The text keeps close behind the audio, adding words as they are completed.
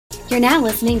You're now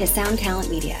listening to Sound Talent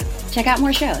Media. Check out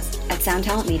more shows at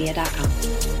soundtalentmedia.com.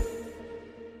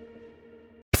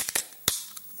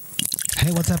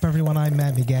 Hey, what's up, everyone? I'm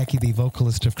Matt McGachy, the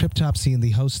vocalist of Cryptopsy and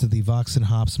the host of the Vox and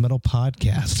Hops Metal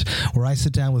Podcast, where I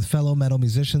sit down with fellow metal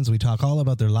musicians. We talk all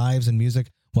about their lives and music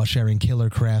while sharing killer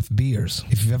craft beers.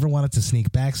 If you've ever wanted to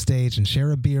sneak backstage and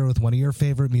share a beer with one of your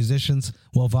favorite musicians,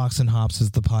 well, Vox and Hops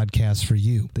is the podcast for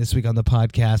you. This week on the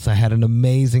podcast, I had an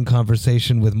amazing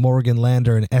conversation with Morgan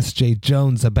Lander and S.J.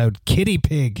 Jones about Kitty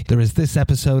Pig. There is this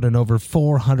episode and over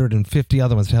 450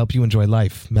 other ones to help you enjoy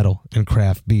life, metal, and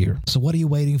craft beer. So what are you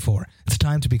waiting for? It's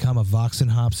time to become a Vox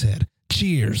and Hops head.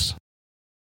 Cheers!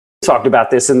 Talked about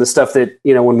this and the stuff that,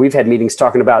 you know, when we've had meetings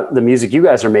talking about the music you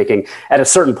guys are making, at a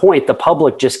certain point, the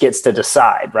public just gets to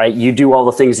decide, right? You do all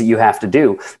the things that you have to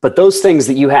do, but those things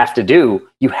that you have to do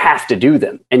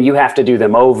them, and you have to do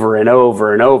them over and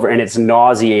over and over. And it's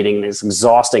nauseating and it's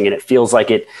exhausting and it feels like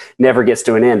it never gets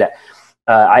to an end.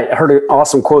 I heard an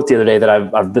awesome quote the other day that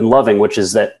I've been loving, which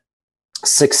is that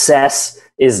success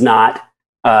is not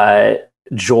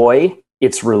joy,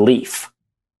 it's relief.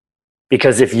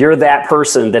 Because if you're that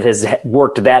person that has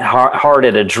worked that hard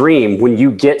at a dream, when you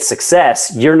get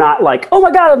success, you're not like, oh my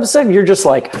God, I'm sick. You're just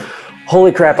like,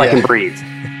 holy crap, I can breathe.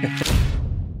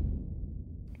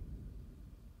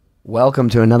 Welcome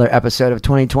to another episode of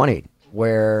 2020,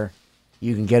 where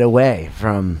you can get away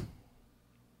from,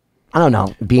 I don't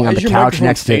know, being on the couch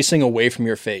next to... facing away from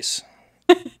your face?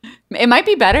 It might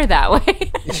be better that way.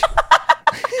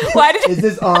 Why did Is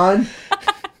this on?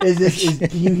 Can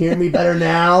you hear me better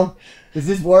now? Does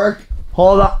this work?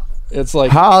 Hold on. It's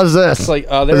like, how's this? It's like,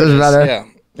 oh, there is it is. Better?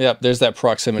 Yeah. There's that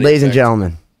proximity. Ladies and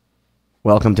gentlemen,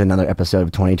 welcome to another episode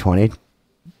of 2020,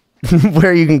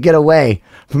 where you can get away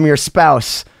from your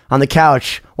spouse on the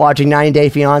couch watching 90 Day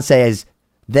Fiancé as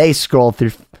they scroll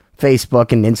through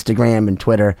Facebook and Instagram and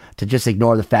Twitter to just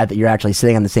ignore the fact that you're actually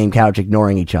sitting on the same couch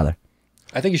ignoring each other.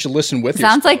 I think you should listen with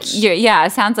sounds your like spouse.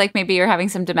 it sounds like maybe you're having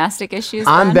some domestic issues.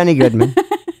 I'm Benny Goodman.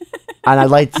 And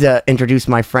I'd like to introduce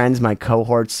my friends, my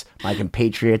cohorts, my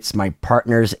compatriots, my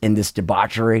partners in this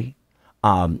debauchery.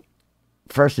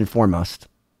 First and foremost,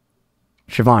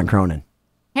 Siobhan Cronin.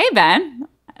 Hey, Ben.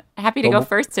 Happy to go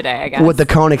first today, I guess. With the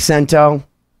Connexento.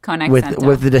 Connexento.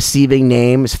 With the deceiving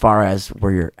name as far as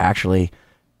where you're actually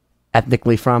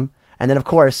ethnically from. And then, of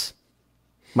course,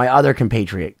 my other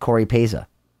compatriot, Corey Peza.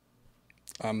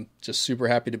 I'm just super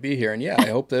happy to be here. And yeah, I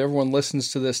hope that everyone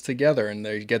listens to this together and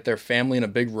they get their family in a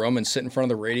big room and sit in front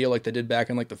of the radio like they did back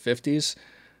in like the 50s.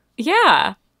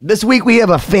 Yeah. This week we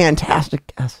have a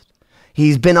fantastic guest.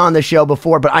 He's been on the show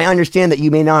before, but I understand that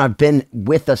you may not have been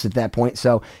with us at that point.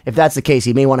 So if that's the case,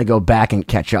 you may want to go back and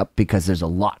catch up because there's a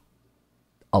lot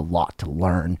to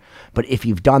learn. But if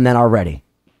you've done that already,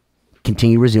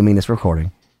 continue resuming this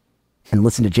recording and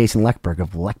listen to Jason Leckberg of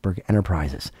Leckberg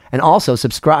Enterprises. And also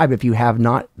subscribe if you have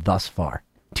not thus far.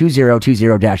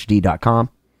 2020-d.com.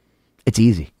 It's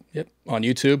easy. Yep. On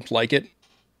YouTube, like it.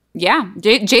 Yeah.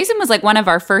 Jason was like one of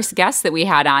our first guests that we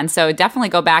had on, so definitely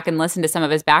go back and listen to some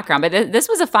of his background. But this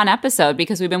was a fun episode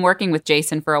because we've been working with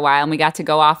Jason for a while, and we got to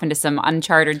go off into some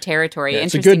uncharted territory. Yeah,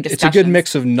 Interesting it's a good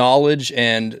mix of knowledge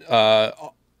and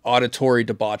auditory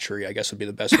debauchery, I guess would be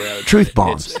the best way I would Truth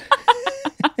bombs.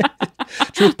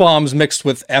 Truth bombs mixed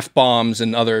with F-bombs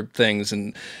and other things,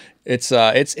 and it's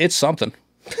something.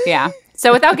 Yeah.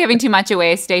 So without giving too much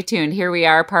away, stay tuned. Here we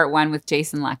are, part one with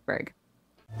Jason Leckberg.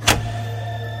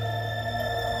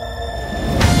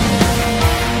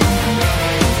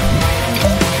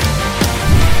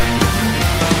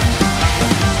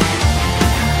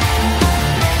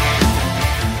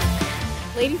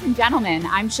 Ladies and gentlemen,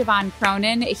 I'm Siobhan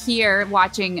Cronin here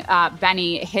watching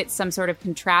Benny hit some sort of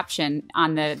contraption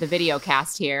on the video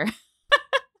cast here.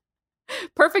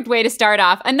 Perfect way to start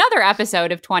off another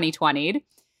episode of 2020.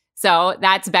 So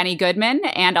that's Benny Goodman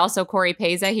and also Corey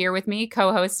Peza here with me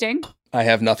co-hosting. I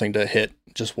have nothing to hit,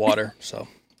 just water. So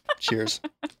cheers.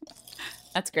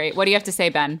 That's great. What do you have to say,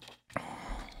 Ben?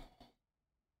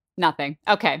 Nothing.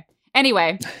 Okay.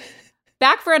 Anyway.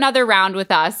 Back for another round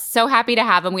with us. So happy to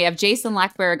have him. We have Jason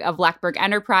Leckberg of Leckberg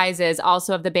Enterprises,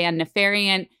 also of the band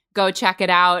Nefariant. Go check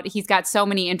it out. He's got so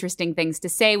many interesting things to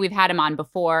say. We've had him on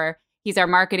before. He's our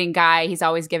marketing guy. He's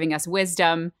always giving us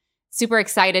wisdom. Super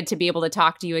excited to be able to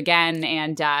talk to you again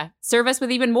and serve us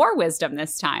with even more wisdom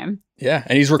this time. Yeah,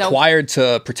 and he's required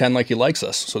to pretend like he likes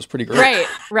us, so it's pretty great.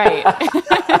 Right.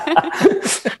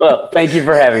 Well, thank you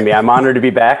for having me. I'm honored to be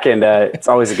back, and it's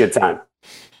always a good time.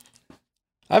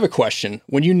 I have a question.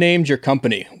 When you named your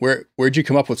company, where'd you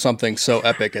come up with something so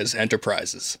epic as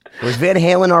Enterprises? Was Van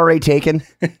Halen already taken?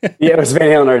 Yeah, it was Van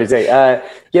Halen already taken.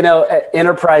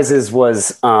 Enterprises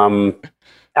was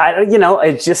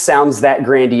It just sounds that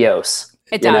grandiose.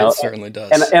 It does. It certainly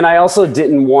does. And I also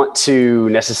didn't want to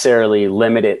necessarily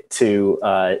limit it to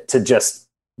just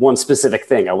one specific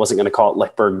thing. I wasn't going to call it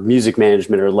Lechberg Music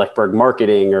Management or Lechberg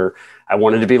Marketing, or I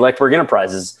wanted to be Lechberg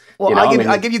Enterprises. Well,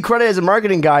 I give you credit as a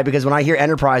marketing guy, because when I hear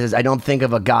enterprises, I don't think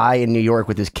of a guy in New York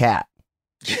with his cat.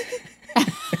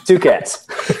 2 cats.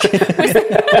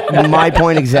 My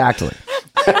point exactly.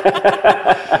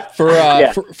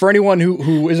 For anyone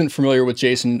who isn't familiar with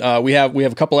Jason, we have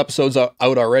a couple episodes out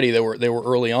already. They were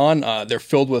early on. They're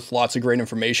filled with lots of great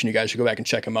information. You guys should go back and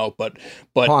check them out. But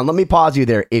hold on, let me pause you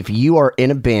there. If you are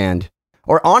in a band,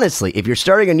 or honestly, if you're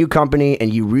starting a new company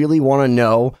and you really want to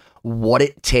know what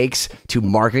it takes to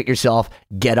market yourself,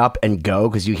 get up and go,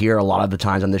 because you hear a lot of the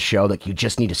times on this show that you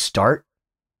just need to start.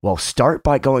 Well, start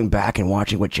by going back and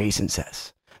watching what Jason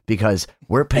says, because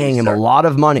we're paying him a lot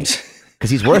of money, because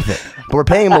he's worth it. But we're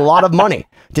paying him a lot of money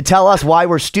to tell us why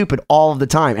we're stupid all of the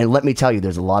time. And let me tell you,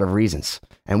 there's a lot of reasons.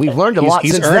 And we've learned a lot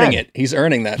since then. He's earning it. He's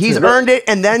earning that. He's earned it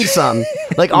and then some.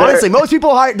 Like, honestly, most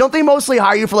people don't they mostly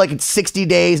hire you for like 60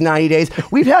 days, 90 days?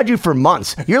 We've had you for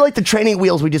months. You're like the training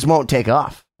wheels we just won't take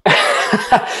off.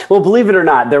 Well, believe it or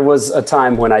not, there was a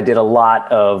time when I did a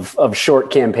lot of short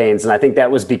campaigns. And I think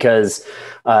that was because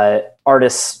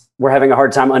artists were having a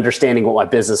hard time understanding what my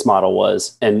business model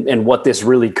was and what this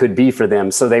really could be for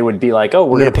them. So they would be like, oh,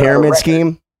 we're going to a pyramid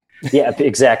scheme. Yeah,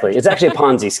 exactly. It's actually a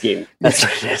Ponzi scheme. That's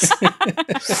what it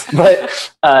is. But,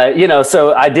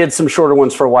 so I did some shorter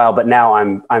ones for a while, but now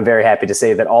I'm very happy to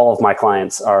say that all of my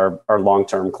clients are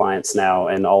long-term clients now.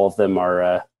 And all of them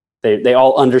are, they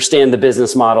all understand the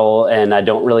business model, and I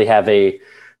don't really have a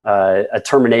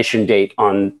termination date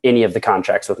on any of the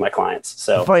contracts with my clients.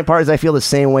 So the funny part is I feel the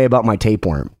same way about my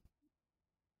tapeworm.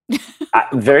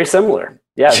 Very similar.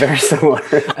 Yeah, very similar.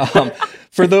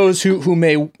 For those who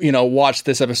may, watch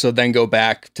this episode, then go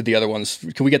back to the other ones,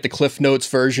 can we get the Cliff Notes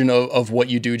version of what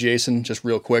you do, Jason, just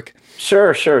real quick?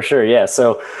 Sure. Yeah.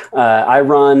 So I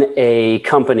run a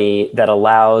company that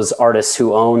allows artists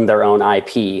who own their own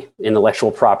IP,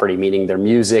 intellectual property, meaning their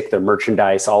music, their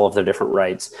merchandise, all of their different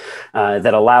rights,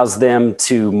 that allows them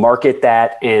to market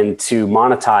that and to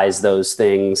monetize those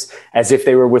things as if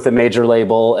they were with a major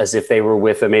label, as if they were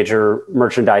with a major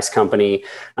merchandise company,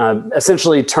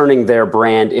 essentially turning their brand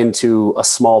into a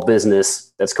small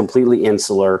business that's completely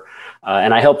insular.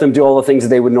 And I help them do all the things that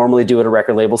they would normally do at a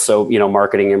record label. So,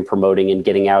 marketing and promoting and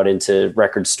getting out into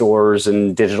record stores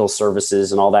and digital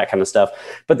services and all that kind of stuff.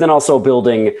 But then also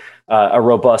building a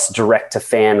robust direct to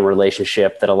fan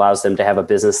relationship that allows them to have a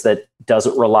business that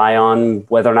doesn't rely on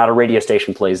whether or not a radio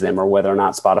station plays them or whether or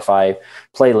not Spotify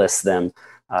playlists them.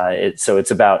 So it's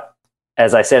about,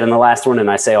 as I said in the last one, and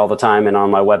I say all the time and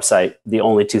on my website, the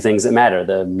only 2 things that matter,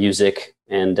 the music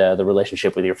and the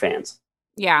relationship with your fans.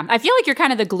 Yeah, I feel like you're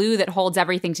kind of the glue that holds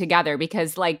everything together,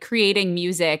 because like creating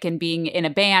music and being in a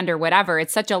band or whatever,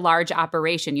 it's such a large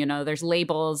operation. There's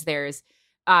labels, there's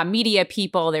media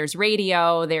people, there's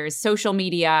radio, there's social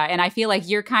media. And I feel like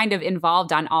you're kind of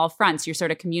involved on all fronts. You're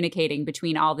sort of communicating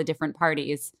between all the different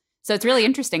parties. So it's really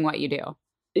interesting what you do.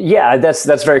 Yeah,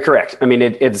 that's very correct. I mean,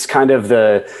 it's kind of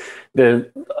an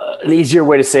easier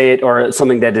way to say it, or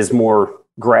something that is more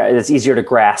it's easier to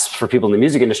grasp for people in the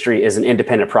music industry, is an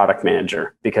independent product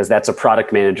manager, because that's a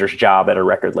product manager's job at a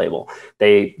record label.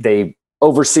 They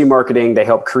oversee marketing. They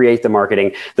help create the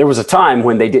marketing. There was a time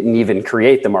when they didn't even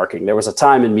create the marketing. There was a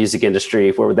time in music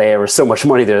industry where there was so much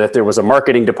money there that there was a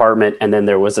marketing department and then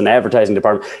there was an advertising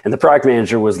department, and the product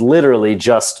manager was literally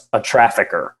just a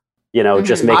trafficker.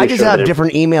 Just making sure. I just have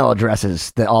different email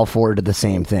addresses that all forward to the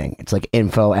same thing. It's like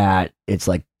it's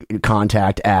like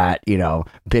contact at,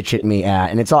 bitch at me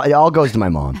at, and it all goes to my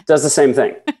mom. Does the same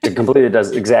thing. It completely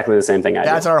does exactly the same thing I do.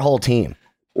 That's our whole team.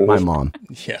 Mm-hmm. My mom.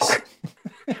 Yes.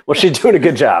 Well, she's doing a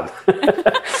good job.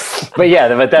 but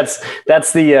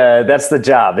that's the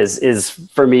job is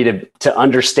for me to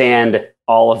understand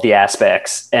all of the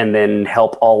aspects and then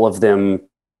help all of them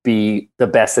be the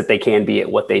best that they can be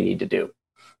at what they need to do.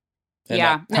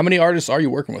 And how many artists are you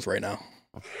working with right now?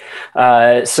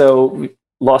 So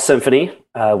Lost Symphony,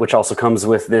 which also comes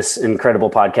with this incredible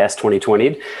podcast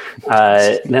 2020.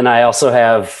 Then I also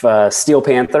have Steel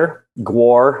Panther,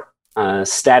 Gwar,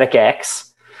 Static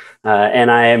X.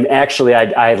 And I am actually,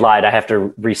 I lied. I have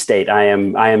to restate. I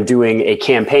am doing a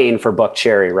campaign for Buck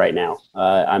Cherry right now.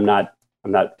 I'm not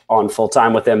on full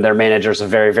time with them. Their manager is a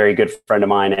very, very good friend of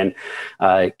mine, and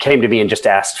came to me and just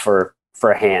asked for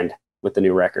a hand with the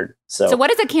new record. So what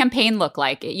does a campaign look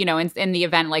like, in the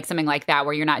event, like something like that,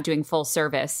 where you're not doing full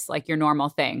service, like your normal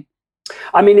thing?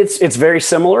 I mean, it's very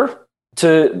similar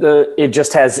to it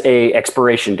just has a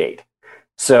expiration date.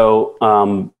 So,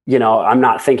 I'm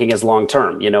not thinking as long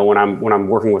term. When I'm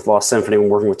working with Lost Symphony, when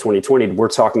working with 2020, we're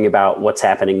talking about what's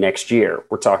happening next year.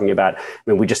 We're talking about,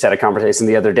 we just had a conversation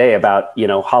the other day about,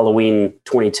 Halloween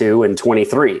 22 and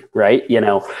 23, right?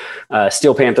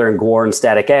 Steel Panther and Gwar and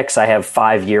Static X, I have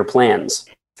 5-year plans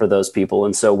for those people.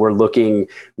 And so we're looking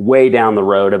way down the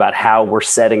road about how we're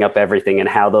setting up everything and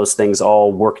how those things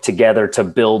all work together to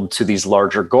build to these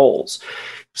larger goals.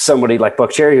 Somebody like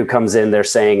Buckcherry who comes in, they're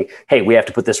saying, hey, we have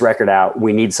to put this record out.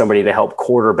 We need somebody to help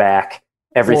quarterback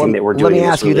everything that we're doing. Let me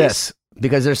ask you this,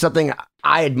 because there's something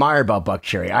I admire about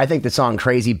Buckcherry. I think the song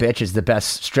Crazy Bitch is the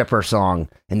best stripper song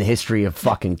in the history of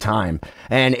fucking time.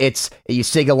 And you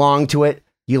sing along to it.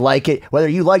 You like it, whether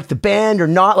you like the band or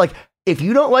not. Like, if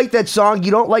you don't like that song,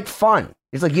 you don't like fun.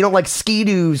 It's like you don't like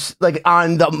ski-doos like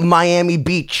on the Miami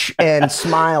beach and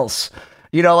smiles.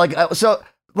 So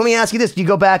let me ask you this. Do you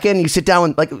go back in and you sit down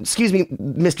and like, excuse me,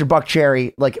 Mr.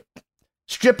 Buckcherry, like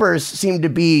strippers seem to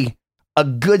be a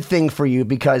good thing for you,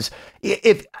 because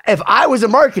if I was a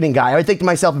marketing guy, I would think to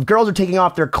myself, if girls are taking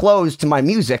off their clothes to my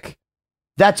music,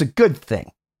 that's a good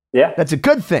thing. Yeah. That's a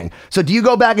good thing. So do you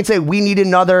go back and say, we need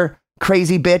another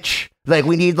crazy bitch? Like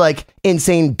we need like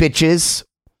insane bitches,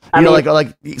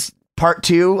 like part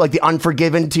 2, like the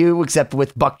Unforgiven 2, except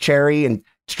with Buckcherry and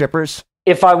strippers?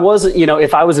 If I was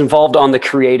involved on the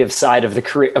creative side of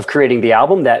creating the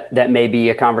album, that may be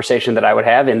a conversation that I would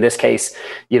have. In this case,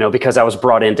 because I was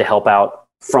brought in to help out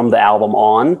from the album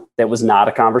on, that was not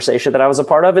a conversation that I was a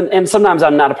part of. And sometimes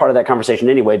I'm not a part of that conversation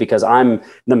anyway, because I'm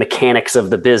the mechanics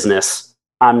of the business.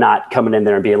 I'm not coming in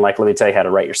there and being like, let me tell you how to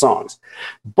write your songs.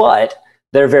 But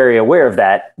they're very aware of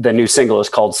that. The new single is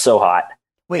called So Hot.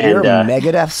 Wait, you're a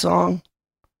Megadeth song?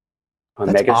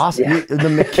 That's awesome. Yeah. The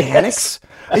mechanics?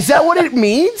 Is that what it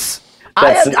means?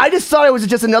 I just thought it was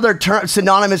just another term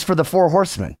synonymous for the Four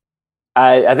Horsemen.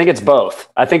 I think it's both.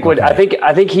 I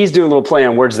think he's doing a little play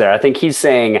on words there. I think he's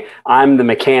saying I'm the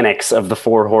mechanics of the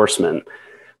Four Horsemen.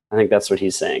 I think that's what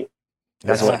he's saying.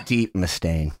 That's what deep,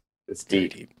 Mustaine. It's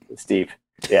deep. It's deep.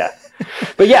 Yeah.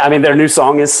 But yeah, their new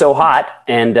song is So Hot,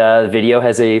 and the video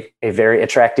has a very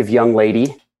attractive young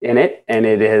lady in it, and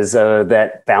it has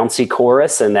that bouncy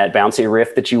chorus and that bouncy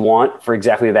riff that you want for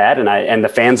exactly that, and the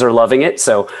fans are loving it.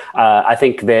 So I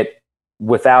think that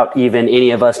without even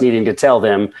any of us needing to tell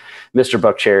them, Mr.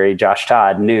 Buckcherry, Josh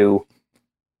Todd knew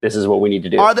this is what we need to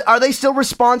do. Are they still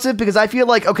responsive? Because I feel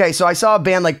like, okay, so I saw a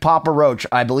band like Papa Roach,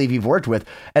 I believe you've worked with,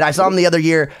 and I saw them the other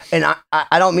year, and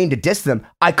I don't mean to diss them.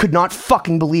 I could not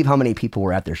fucking believe how many people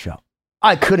were at their show.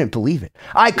 I couldn't believe it.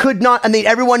 I could not.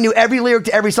 Everyone knew every lyric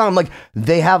to every song. I'm like,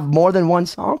 they have more than one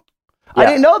song? Yeah. I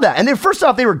didn't know that. And then first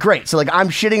off, they were great. So like, I'm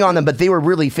shitting on them, but they were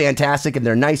really fantastic, and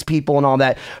they're nice people and all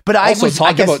that. But I also was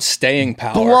talk about staying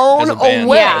power. Blown away.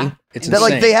 Yeah. It's that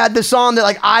insane. like they had the song that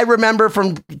like I remember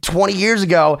from 20 years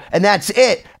ago, and that's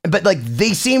it. But like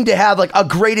they seem to have like a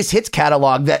greatest hits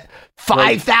catalog that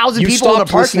 5,000 people in a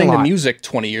parking listening lot. to music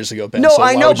 20 years ago, Ben. No, so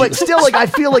I know, would you- but still, like I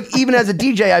feel like even as a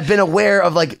DJ, I've been aware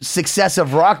of like success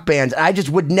of rock bands. I just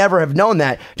would never have known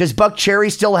that. Does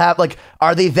Buckcherry still have like?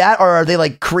 Are they that, or are they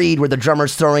like Creed, where the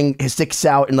drummer's throwing his sticks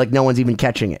out and like no one's even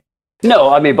catching it? No,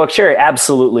 Buckcherry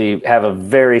absolutely have a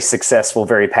very successful,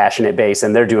 very passionate base,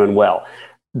 and they're doing well.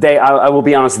 I will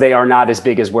be honest, they are not as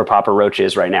big as where Papa Roach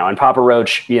is right now. And Papa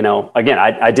Roach, again,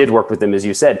 I did work with them, as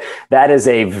you said. That is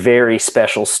a very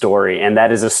special story. And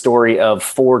that is a story of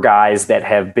 4 guys that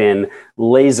have been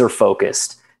laser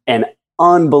focused and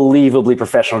unbelievably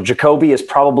professional. Jacoby is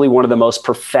probably one of the most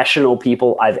professional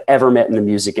people I've ever met in the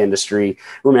music industry.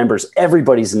 Remembers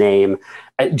everybody's name.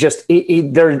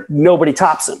 Nobody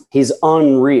tops him. He's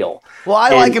unreal. Well,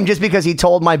 I like him just because he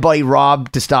told my buddy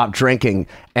Rob to stop drinking,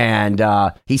 and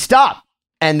he stopped,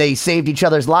 and they saved each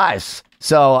other's lives.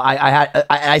 So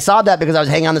I saw that because I was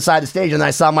hanging on the side of the stage, and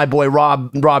I saw my boy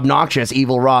Rob Noxious,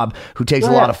 Evil Rob, who takes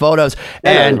a lot of photos,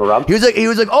 and he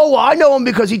was like, oh, well, I know him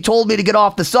because he told me to get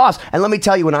off the sauce. And let me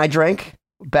tell you, when I drank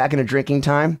back in a drinking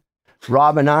time,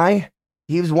 Rob and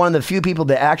he was one of the few people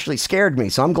that actually scared me.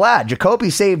 So I'm glad Jacoby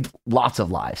saved lots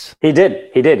of lives. He did.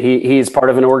 He's part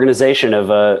of an organization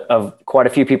of quite a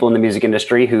few people in the music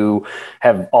industry who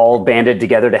have all banded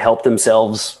together to help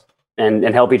themselves and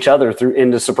help each other through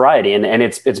into sobriety. And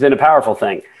it's been a powerful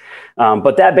thing.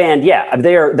 But that band,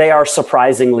 they are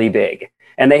surprisingly big,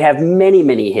 and they have many,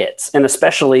 many hits. And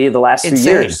especially the last few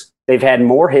years, they've had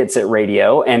more hits at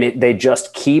radio, and they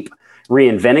just keep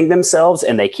reinventing themselves,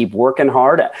 and they keep working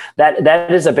hard.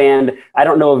 That is a band. I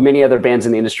don't know of many other bands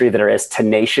in the industry that are as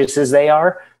tenacious as they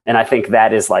are. And I think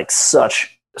that is like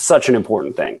such such an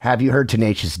important thing. Have you heard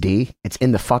Tenacious D? It's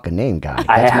in the fucking name, guy.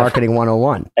 I That's have. Marketing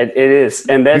 101. It is.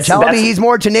 And You're telling me he's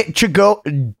more Jacoby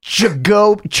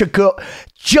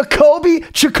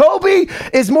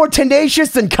is more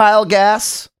tenacious than Kyle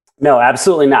Gass? No,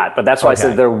 absolutely not. But that's why I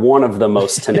said they're one of the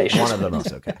most tenacious. One of the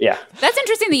most, okay. Yeah. That's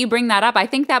interesting that you bring that up. I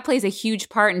think that plays a huge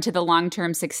part into the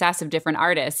long-term success of different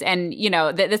artists. And, you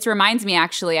know, this reminds me,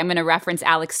 actually, I'm going to reference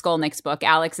Alex Skolnick's book.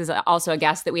 Alex is also a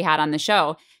guest that we had on the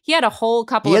show. He had a whole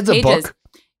couple of pages. Book.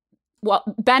 Well,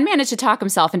 Ben managed to talk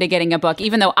himself into getting a book,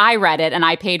 even though I read it and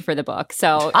I paid for the book.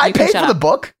 So I paid for the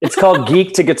book. It's called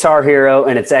Geek to Guitar Hero,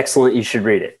 and it's excellent. You should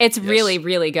read it. It's really,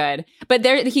 really good. But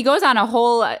there, he goes on a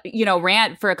whole,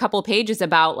 rant for a couple pages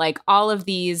about like all of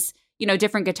these,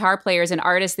 different guitar players and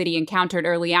artists that he encountered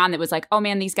early on that was like, oh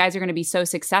man, these guys are going to be so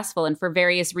successful. And for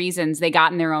various reasons, they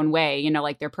got in their own way,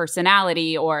 like their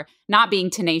personality or not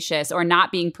being tenacious or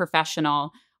not being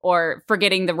professional or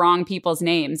forgetting the wrong people's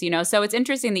names, So it's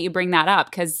interesting that you bring that up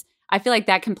because I feel like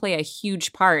that can play a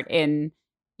huge part in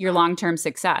your long-term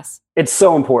success. It's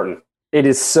so important. It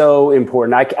is so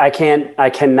important. I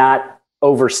cannot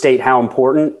overstate how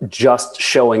important just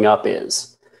showing up is.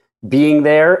 Being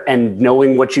there and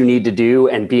knowing what you need to do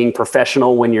and being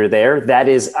professional when you're there,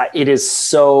 it is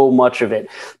so much of it.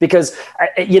 Because,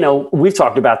 we've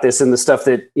talked about this in the stuff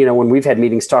that, when we've had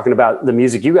meetings talking about the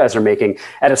music you guys are making,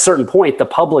 at a certain point, the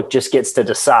public just gets to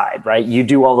decide, right? You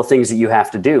do all the things that you have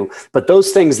to do, but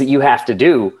those things that you have to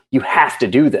do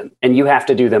them, and you have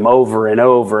to do them over and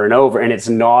over and over. And it's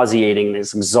nauseating and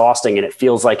it's exhausting and it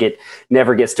feels like it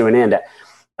never gets to an end.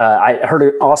 I heard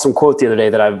an awesome quote the other day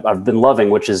that I've been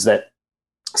loving, which is that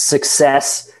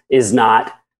success is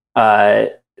not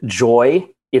joy,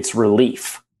 it's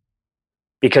relief.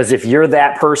 Because if you're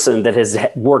that person that has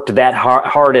worked that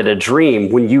hard at a dream,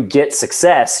 when you get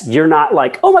success, you're not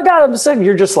like, oh my God, I'm sick.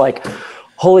 You're just like,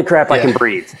 holy crap, I can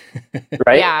breathe.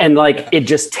 Right. Yeah. And like, it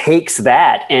just takes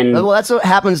that. And well, that's what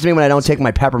happens to me when I don't take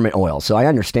my peppermint oil. So I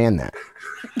understand that.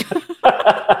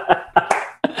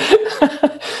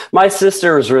 My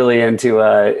sister was really into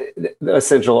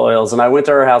essential oils, and I went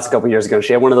to her house a couple years ago.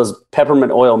 She had one of those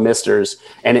peppermint oil misters,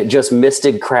 and it just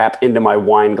misted crap into my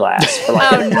wine glass. For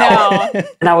like an hour. No.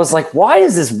 And I was like, why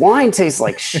does this wine taste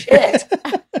like shit?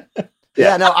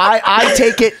 Yeah, no, I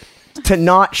take it to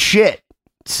not shit.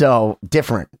 So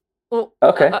different. Well,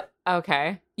 okay.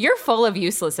 Okay. You're full of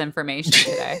useless information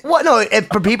today. What? No,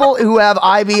 for people who have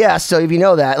IBS, so if you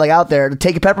know that, like out there,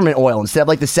 take a peppermint oil instead of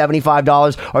like the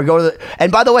 $75 or go to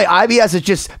and by the way, IBS is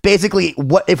just basically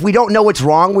what, if we don't know what's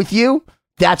wrong with you,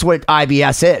 that's what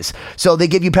IBS is. So they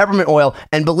give you peppermint oil,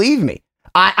 and believe me,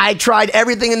 I tried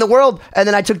everything in the world, and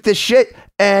then I took this shit,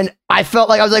 and I felt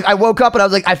like, I woke up and I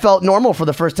was like, I felt normal for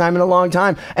the first time in a long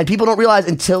time. And people don't realize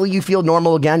until you feel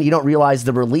normal again, you don't realize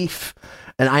the relief.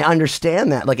 And I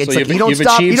understand that. Like, it's so like you don't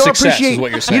stop. You don't appreciate.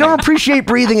 You don't appreciate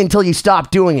breathing until you stop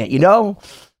doing it.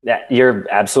 Yeah, you're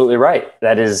absolutely right.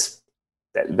 That is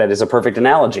a perfect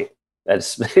analogy.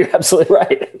 You're absolutely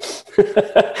right.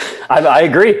 I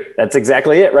agree. That's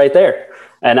exactly it right there.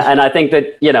 And I think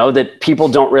that that people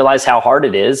don't realize how hard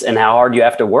it is and how hard you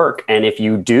have to work. And if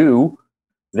you do,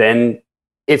 and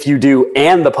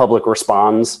the public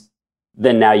responds,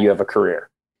 then now you have a career.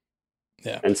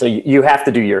 Yeah. And so you have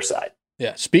to do your side.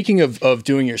 Yeah. Speaking of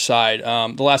doing your side,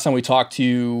 the last time we talked to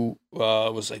you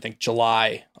was, I think,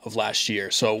 July of last year.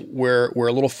 So we're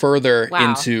a little further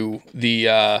into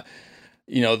the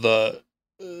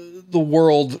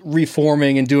world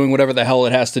reforming and doing whatever the hell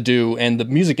it has to do, and the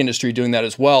music industry doing that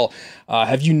as well.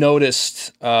 Have you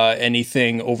noticed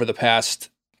anything over the past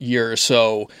year or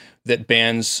so that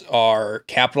bands are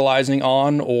capitalizing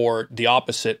on, or the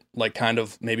opposite, like kind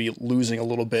of maybe losing a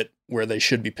little bit where they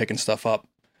should be picking stuff up?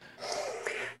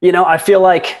 I feel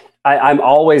like I'm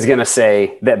always going to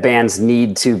say that bands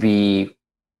need to be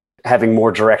having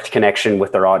more direct connection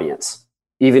with their audience,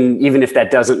 even if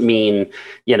that doesn't mean,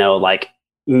 like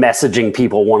messaging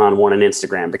people one-on-one on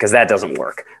Instagram, because that doesn't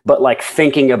work. But like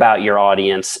thinking about your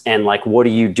audience and like, what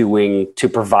are you doing to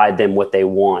provide them what they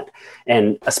want?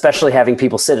 And especially having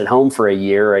people sit at home for a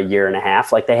year and a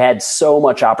half, like they had so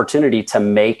much opportunity to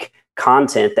make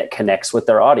content that connects with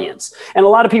their audience. And a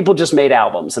lot of people just made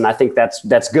albums. And I think that's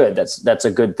good. That's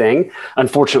a good thing.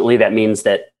 Unfortunately, that means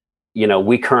that,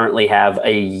 we currently have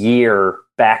a year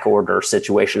back order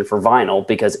situation for vinyl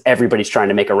because everybody's trying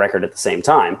to make a record at the same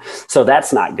time. So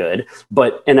that's not good.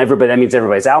 That means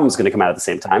everybody's album is going to come out at the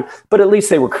same time, but at least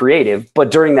they were creative.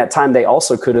 But during that time, they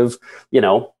also could have,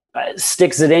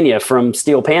 Stick Zadinia from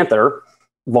Steel Panther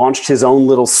launched his own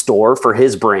little store for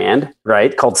his brand,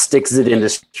 right? Called Stick Zid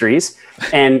Industries.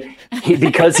 And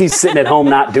because he's sitting at home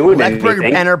not doing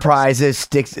anything. Enterprises,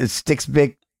 Sticks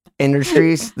Big.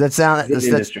 Industries. That sound.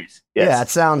 Industries. Yes. Yeah, it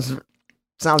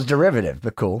sounds derivative,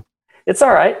 but cool. It's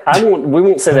all right. We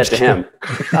won't say that to him.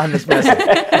 I'm just messing.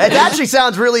 It actually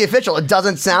sounds really official. It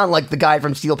doesn't sound like the guy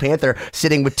from Steel Panther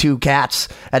sitting with 2 cats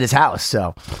at his house.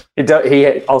 So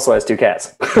he also has 2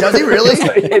 cats. does he really?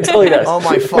 It totally does. Oh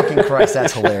my fucking Christ,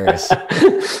 that's hilarious.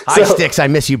 Hi, Sticks. I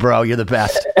miss you, bro. You're the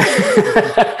best.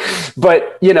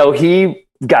 But he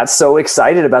got so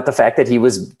excited about the fact that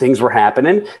things were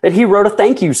happening that he wrote a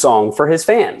thank you song for his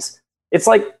fans. It's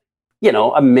like,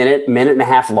 a minute and a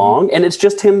half long. And it's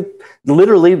just him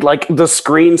literally, like, the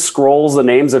screen scrolls the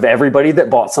names of everybody that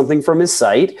bought something from his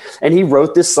site. And he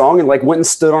wrote this song and like went and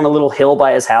stood on a little hill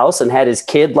by his house and had his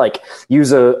kid like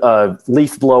use a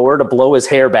leaf blower to blow his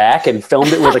hair back and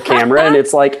filmed it with a camera. And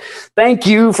it's like, thank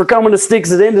you for coming to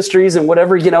Sticks Industries and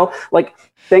whatever, like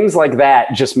things like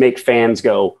that just make fans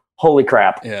go, holy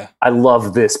crap. Yeah. I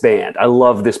love this band. I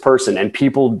love this person. And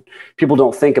people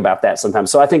don't think about that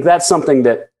sometimes. So I think that's something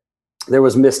that there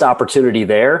was missed opportunity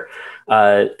there.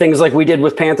 Things like we did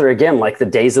with Panther again, like the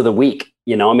days of the week,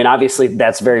 obviously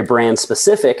that's very brand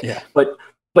specific, but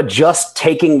just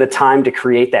taking the time to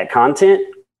create that content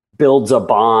builds a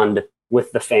bond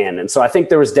with the fan. And so I think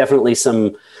there was definitely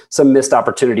some missed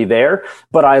opportunity there,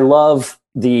 but I love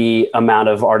the amount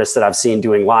of artists that I've seen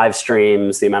doing live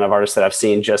streams, the amount of artists that I've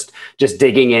seen just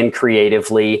digging in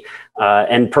creatively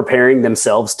and preparing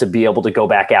themselves to be able to go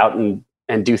back out and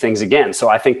do things again. So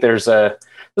I think there's a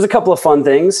couple of fun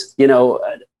things.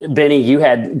 Benny, you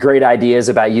had great ideas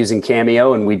about using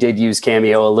Cameo, and we did use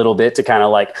Cameo a little bit to kind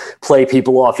of like play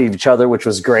people off each other, which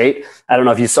was great. I don't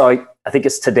know if you saw, I think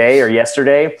it's today or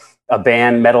yesterday, a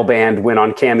metal band went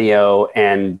on Cameo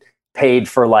and paid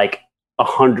for like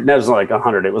 100, that was like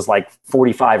 100, it was like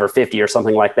 45 or 50 or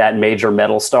something like that, major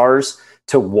metal stars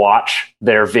to watch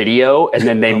their video. And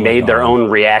then they made their own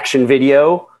reaction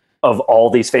video of all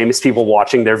these famous people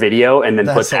watching their video and then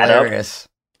put that hilarious.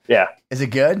 Up. Yeah. Is it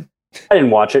good? I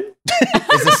didn't watch it.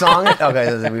 Is the song? Okay.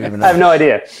 I have no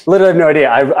idea. Literally have no idea.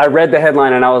 I read the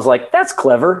headline and I was like, that's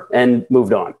clever, and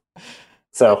moved on.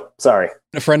 So sorry.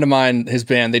 A friend of mine, his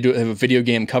band, they have a video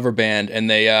game cover band, and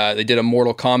they did a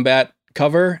Mortal Kombat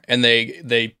cover, and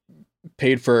they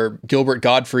paid for Gilbert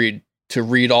Gottfried to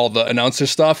read all the announcer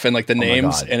stuff and like the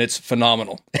names, and it's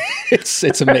phenomenal.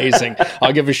 it's amazing.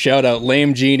 I'll give a shout out.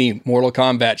 Lame Genie, Mortal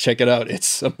Kombat. Check it out.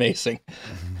 It's amazing.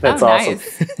 That's awesome.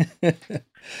 Nice.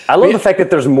 I love the fact that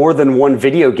there's more than one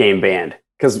video game band,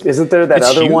 because isn't there that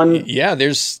other one? Yeah,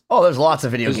 there's lots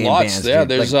of video game bands. Yeah,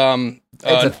 there's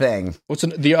it's a thing. What's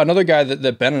another guy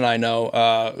that Ben and I know?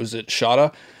 Was it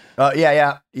Shada?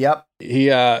 Yep.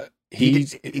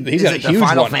 He's got a huge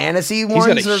Final one. Fantasy ones.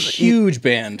 He's got a huge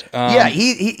band.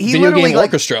 He video literally game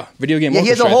orchestra. Video game orchestra. He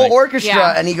has a whole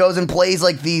orchestra, and he goes and plays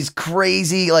like these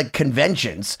crazy like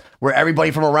conventions where everybody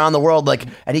from around the world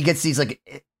and he gets these like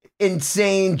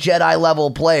insane Jedi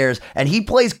level players, and he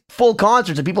plays full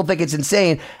concerts, and people think it's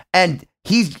insane. And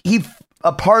he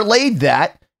parlayed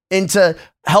that into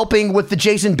helping with the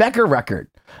Jason Becker record.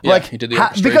 Yeah, he did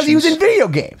the because he was in video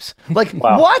games. Like,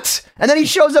 what? And then he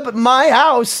shows up at my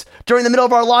house during the middle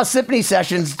of our Lost Symphony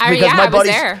sessions because my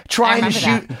buddy's trying to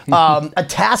shoot a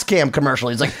Tascam commercial.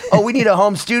 He's like, oh, we need a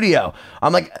home studio.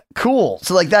 I'm like, cool.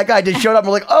 So like that guy just showed up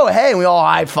and we're like, oh, hey, and we all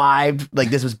high-fived. Like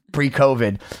this was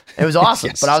pre-COVID. It was awesome.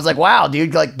 Yes. But I was like, wow,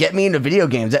 dude, like get me into video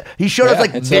games. He showed us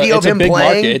like video of him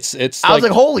playing. It's I was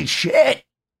like, holy shit.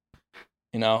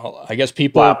 I guess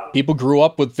people grew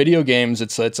up with video games.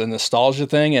 It's a nostalgia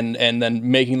thing, and then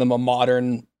making them a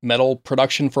modern metal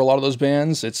production for a lot of those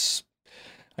bands.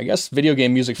 I guess video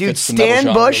game music fits the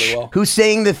metal genre really well. who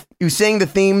sang the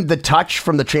theme, The Touch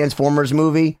from the Transformers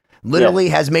movie, literally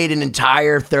has made an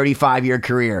entire 35-year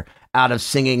career out of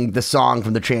singing the song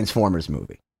from the Transformers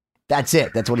movie. That's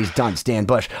it. That's what he's done. Stan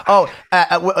Bush.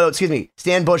 Excuse me.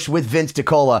 Stan Bush with Vince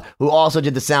DiCola, who also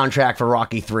did the soundtrack for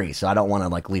Rocky 3. So I don't want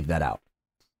to leave that out.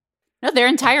 No, their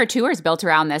entire tour is built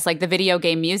around this, like the video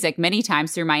game music. Many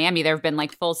times through Miami, there have been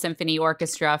like full symphony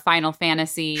orchestra, Final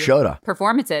Fantasy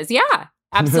performances. Yeah,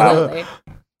 absolutely.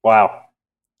 Wow.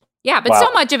 Yeah, but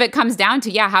so much of it comes down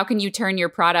to, how can you turn your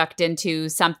product into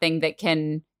something that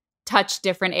can touch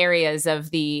different areas of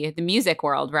the music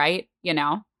world, right?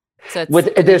 So it's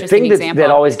the thing that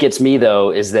always gets me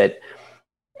though is that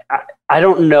I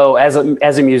don't know, as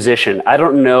a musician, I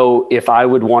don't know if I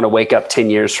would want to wake up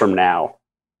 10 years from now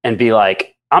and be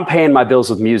like, I'm paying my bills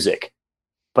with music,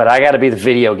 but I got to be the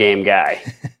video game guy.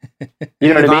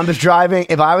 You know what I mean?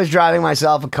 If I was driving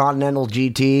myself a Continental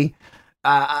GT,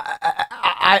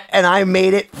 and I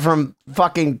made it from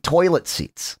fucking toilet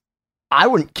seats, I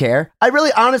wouldn't care. I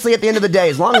really, honestly, at the end of the day,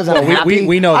 as long as I'm happy,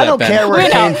 we know I that, don't Ben. care where We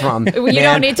it know. came from. You man.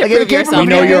 don't need to Like, if prove it came from yourself. We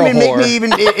know you're a make whore. me even.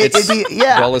 It's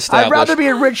Yeah, well I'd established. rather be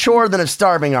a rich whore than a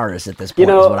starving artist at this point. You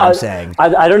know, is what I'm saying.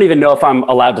 I don't even know if I'm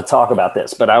allowed to talk about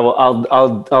this, but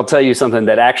I'll tell you something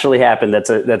that actually happened. That's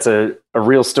a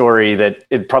real story that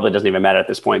it probably doesn't even matter at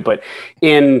this point. But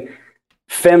in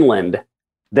Finland,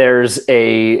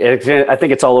 I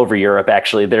think it's all over Europe.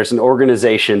 Actually, there's an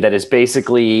organization that is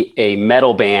basically a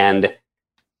metal band,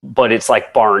 but it's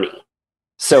like Barney.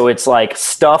 So it's like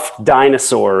stuffed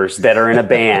dinosaurs that are in a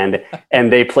band,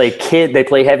 and they play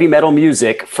heavy metal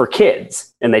music for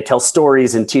kids, and they tell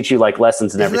stories and teach you like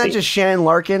lessons and Isn't everything. that just Shannon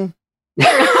Larkin?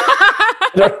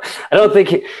 I don't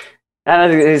think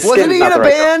Wasn't he in a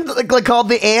band like called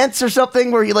the Ants or something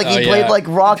where he Oh, played yeah. like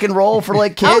rock and roll for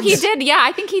like kids? Oh, he did. Yeah,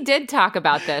 I think he did talk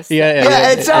about this.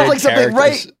 Yeah, it sounds like something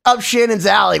characters. right up Shannon's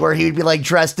alley where he would be like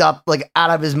dressed up like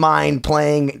out of his mind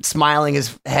playing, smiling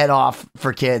his head off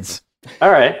for kids.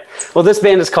 All right. Well, this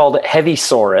band is called Heavy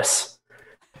Saurus,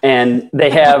 and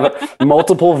they have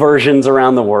multiple versions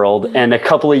around the world. And a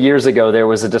couple of years ago, there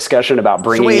was a discussion about So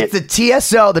bringing wait, it. it's the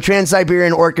TSO, the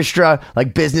Trans-Siberian Orchestra,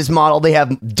 like business model. They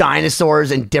have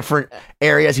dinosaurs in different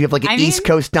areas. You have like East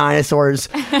Coast dinosaurs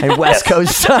and West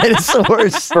Coast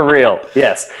dinosaurs. For real,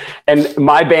 yes. And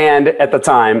my band at the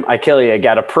time, Ikilia,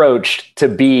 got approached to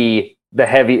be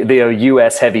the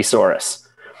U.S. Heavy Saurus.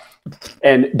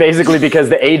 And basically because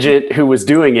the agent who was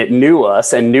doing it knew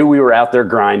us and knew we were out there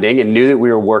grinding and knew that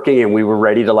we were working and we were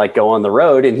ready to like go on the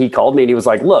road. And he called me and he was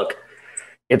like, look,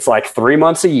 it's like 3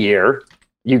 months a year.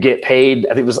 You get paid.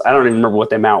 I don't even remember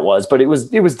what the amount was, but it was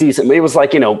decent. It was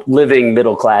like, living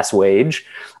middle-class wage.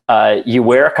 You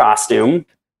wear a costume.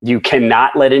 You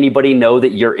cannot let anybody know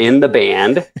that you're in the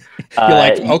band. You're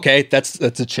like, okay, that's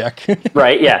a check.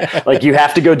 Right. Yeah. Like you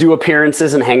have to go do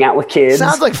appearances and hang out with kids.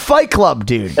 Sounds like Fight Club,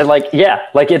 dude. And like, yeah,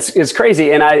 like it's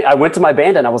crazy. And I went to my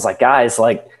band and I was like, guys,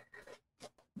 like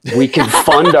we can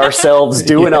fund ourselves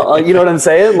doing, you know what I'm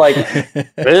saying? Like,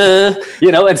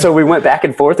 and so we went back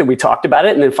and forth and we talked about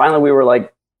it. And then finally we were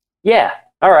like, yeah,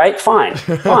 all right, fine.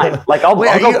 Like,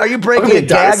 are you breaking a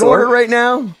gag order right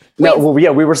now? No, well, yeah,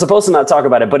 we were supposed to not talk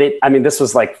about it, but this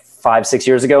was like 5-6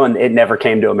 years ago and it never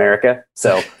came to America.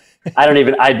 So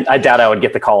I doubt I would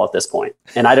get the call at this point.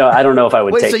 And I don't know if I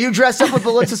would Wait, take so you dressed up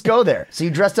let's just go there. So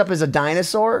you dressed up as a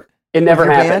dinosaur? it. Never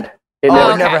your happened. band? It Oh,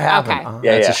 never it never Okay, happened. okay. Uh-huh.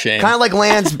 Yeah, That's yeah. a shame. Kind of like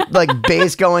Lance, like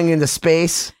bass going into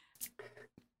space.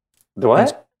 The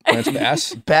what? Lance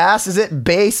Bass. Bass, is it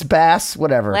bass,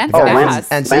 whatever. Lance Oh, Bass.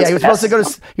 Lance- And so Lance he was Bass.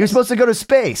 supposed to go to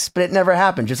space, but it never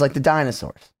happened, just like the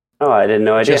dinosaurs. Oh, I didn't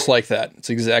know. Idea. Just like that. It's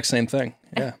the exact same thing.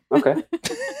 Yeah. Okay.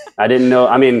 I didn't know.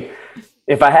 I mean,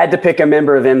 if I had to pick a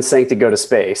member of NSYNC to go to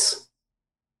space,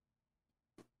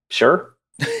 sure.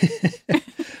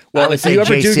 Well, would if say you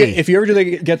ever JC.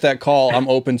 do get that call, I'm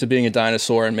open to being a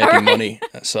dinosaur and making money.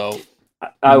 So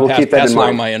I will keep that pass in along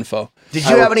mind. my info. Did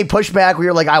you have any pushback where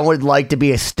you're like, I would like to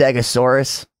be a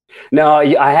Stegosaurus? No,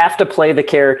 I have to play the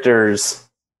characters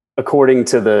according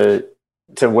to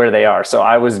where they are. So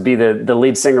I was the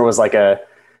lead singer was like I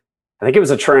think it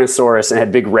was a Tyrannosaurus and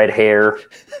had big red hair.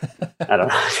 I don't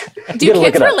know. Do You gotta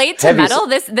look kids it up. relate to Heavy- metal?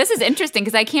 This is interesting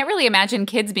because I can't really imagine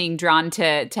kids being drawn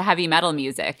to heavy metal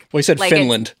music. Well, he said Like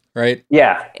Finland, right?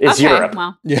 Yeah, it's Okay, Europe.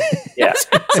 well, Yeah. Yeah.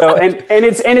 So and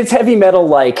it's heavy metal.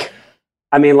 Like,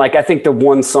 I mean, like I think the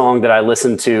one song that I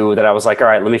listened to that I was like, all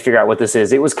right, let me figure out what this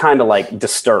is. It was kind of like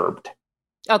Disturbed.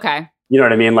 okay. You know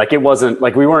what I mean? Like it wasn't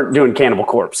like we weren't doing Cannibal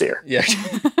Corpse here. Yeah.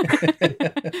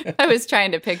 I was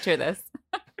trying to picture this.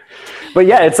 But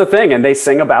yeah, it's a thing. And they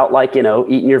sing about like,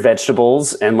 eating your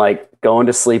vegetables and like going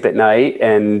to sleep at night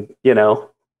and, you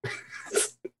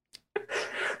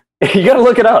got to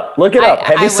look it up. Look it up. I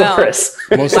Heavy will.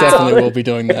 Saurus. Most definitely will be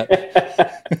doing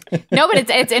that. No, but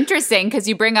it's interesting because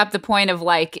you bring up the point of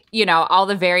like, all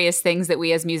the various things that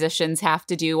we as musicians have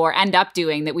to do or end up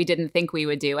doing that we didn't think we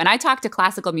would do. And I talk to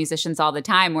classical musicians all the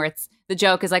time where the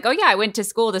joke is like, oh yeah, I went to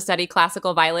school to study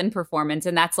classical violin performance.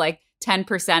 And that's like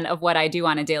 10% of what I do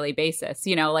on a daily basis.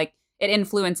 Like it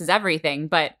influences everything,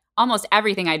 but almost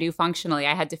everything I do functionally,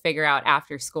 I had to figure out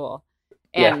after school.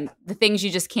 And the things you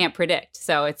just can't predict.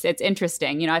 So it's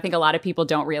interesting. I think a lot of people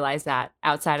don't realize that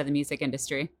outside of the music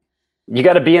industry. You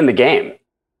got to be in the game.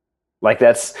 Like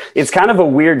it's kind of a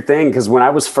weird thing because when I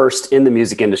was first in the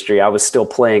music industry, I was still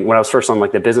playing. When I was first on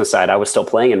like the business side, I was still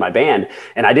playing in my band,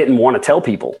 and I didn't want to tell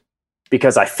people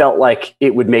because I felt like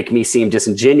it would make me seem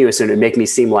disingenuous and it would make me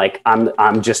seem like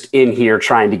I'm just in here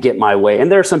trying to get my way.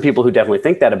 And there are some people who definitely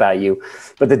think that about you,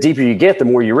 but the deeper you get, the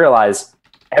more you realize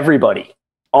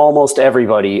almost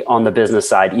everybody on the business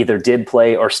side either did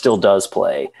play or still does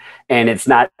play. And it's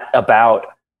not about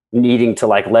needing to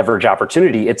like leverage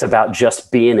opportunity. It's about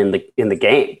just being in the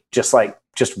game,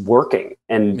 just working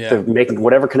and making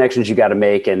whatever connections you got to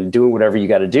make and doing whatever you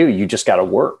got to do. You just got to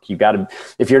work. You got to,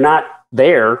 if you're not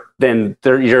there, then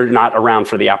you're not around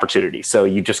for the opportunity. So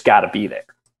you just got to be there.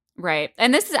 Right.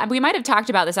 And this is, we might have talked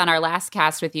about this on our last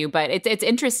cast with you, but it's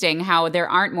interesting how there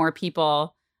aren't more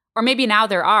people, or maybe now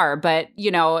there are, but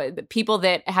you know, people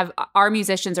that are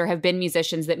musicians or have been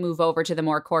musicians that move over to the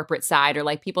more corporate side, or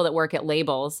like people that work at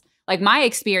labels. Like my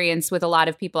experience with a lot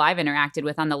of people I've interacted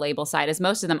with on the label side is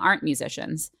most of them aren't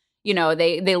musicians. You know,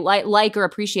 they like or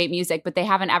appreciate music, but they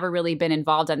haven't ever really been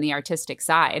involved on the artistic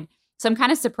side. So I'm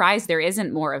kind of surprised there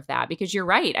isn't more of that, because you're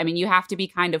right. I mean, you have to be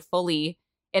kind of fully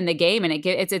in the game, and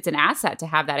it's an asset to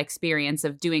have that experience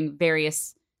of doing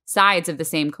various sides of the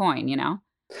same coin, you know?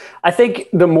 I think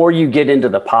the more you get into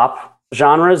the pop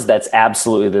genres, that's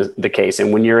absolutely the case.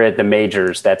 And when you're at the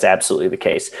majors, that's absolutely the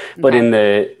case. But in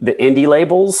the indie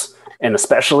labels, and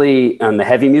especially on the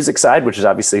heavy music side, which is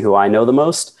obviously who I know the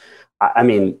most, I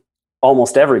mean,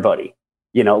 almost everybody,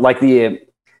 you know, like the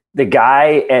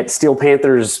guy at Steel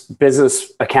Panther's business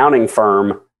accounting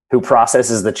firm who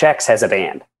processes the checks has a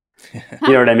band.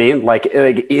 You know what I mean? Like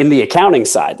in the accounting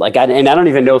side, like, I don't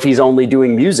even know if he's only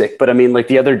doing music, but I mean, like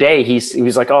the other day he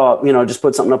was like, oh, you know, just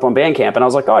put something up on Bandcamp. And I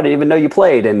was like, oh, I didn't even know you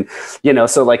played. And, you know,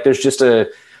 so like, there's just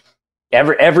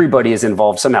everybody is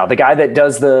involved somehow. The guy that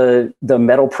does the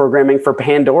metal programming for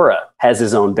Pandora has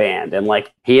his own band. And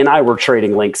like, he and I were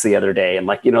trading links the other day, and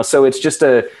like, you know, so it's just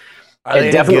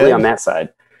definitely on that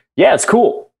side. Yeah, it's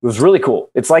cool. It was really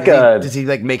cool. It's like does he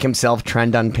like make himself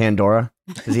trend on Pandora?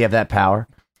 Does he have that power?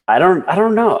 I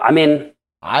don't know. I mean,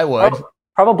 I would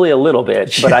probably a little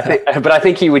bit, but I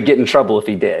think he would get in trouble if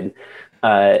he did.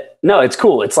 No, it's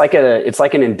cool. It's like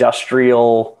an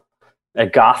industrial, a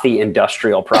gothy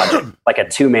industrial project, like a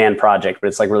 2-man project, but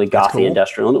it's like really gothy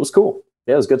industrial, and it was cool.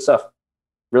 Yeah, it was good stuff.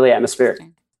 Really atmospheric.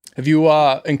 Have you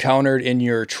encountered in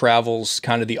your travels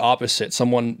kind of the opposite?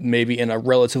 Someone maybe in a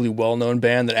relatively well-known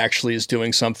band that actually is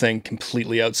doing something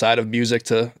completely outside of music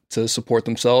to support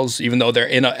themselves, even though they're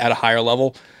at a higher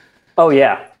level? Oh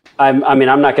yeah. I mean,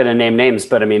 I'm not going to name names,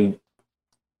 but I mean,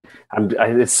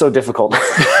 it's so difficult.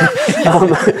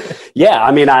 Yeah.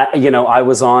 I mean, I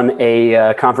was on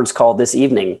a conference call this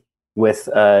evening with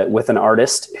an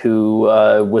artist who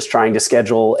was trying to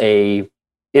schedule a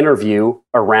interview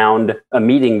around a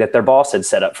meeting that their boss had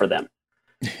set up for them.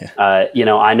 You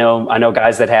know, I know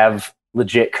guys that have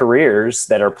legit careers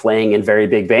that are playing in very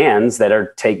big bands that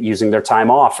are using their time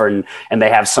off, and they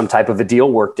have some type of a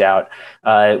deal worked out.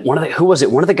 One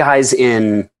of the guys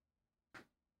in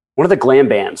one of the glam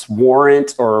bands,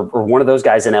 Warrant, or one of those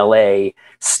guys in LA,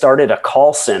 started a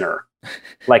call center,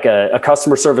 like a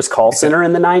customer service call center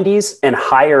in the 90s, and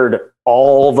hired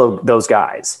all those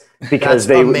guys. Because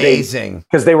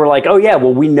because they were like, oh yeah,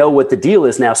 well, we know what the deal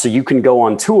is now, so you can go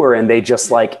on tour. And they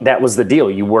just like, that was the deal.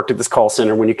 You worked at this call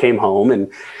center when you came home,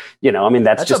 and you know, I mean,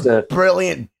 that's just a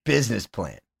brilliant business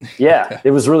plan. Yeah, it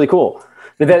was really cool.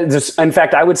 In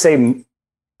fact, I would say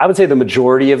the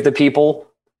majority of the people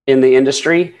in the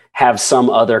industry have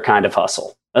some other kind of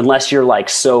hustle, unless you're like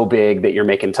so big that you're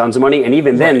making tons of money. And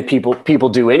even then, people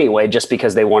do anyway, just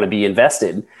because they want to be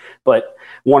invested. But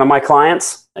one of my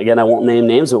clients, again, I won't name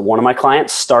names, but one of my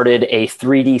clients started a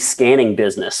 3D scanning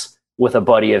business with a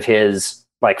buddy of his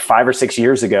like 5 or 6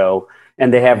 years ago.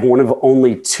 And they have one of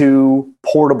only 2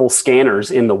 portable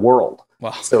scanners in the world.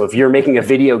 Wow. So if you're making a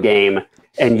video game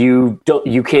and you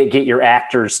can't get your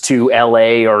actors to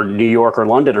LA or New York or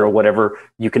London or whatever,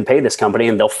 you can pay this company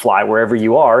and they'll fly wherever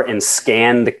you are and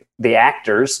scan the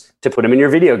actors to put them in your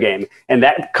video game. And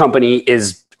that company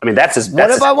is, I mean,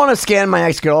 what if I want to scan my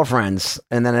ex-girlfriends,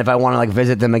 and then if I want to like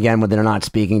visit them again when they're not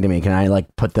speaking to me, can I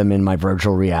like put them in my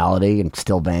virtual reality and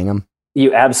still bang them?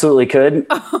 You absolutely could.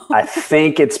 I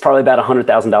think it's probably about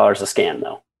 $100,000 a scan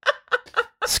though.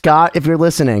 Scott, if you're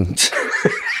listening,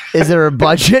 is there a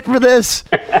budget for this?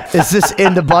 Is this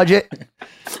in the budget?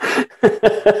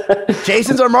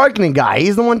 Jason's our marketing guy.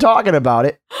 He's the one talking about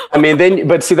it. I mean,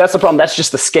 but see, that's the problem. That's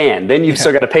just the scan. Then you've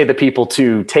still got to pay the people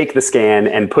to take the scan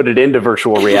and put it into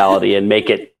virtual reality and make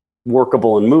it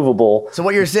workable and movable. So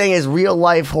what you're saying is real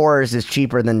life horse is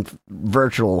cheaper than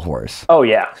virtual horse. Oh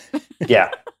yeah.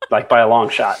 Yeah. Like by a long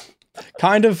shot.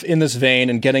 Kind of in this vein,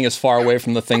 and getting as far away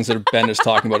from the things that Ben is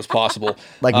talking about as possible.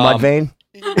 Like Mudvayne?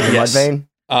 Yes. Mudvayne?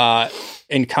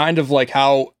 And kind of like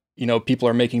how, you know, people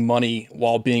are making money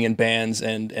while being in bands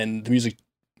and the music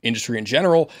industry in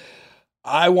general.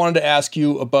 I wanted to ask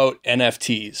you about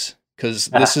NFTs, because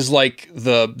this is like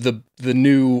the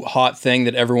new hot thing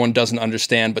that everyone doesn't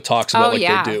understand but talks about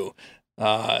they do.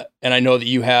 And I know that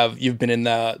you've been in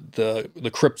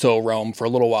the crypto realm for a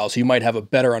little while, so you might have a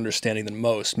better understanding than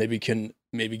most. Maybe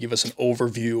give us an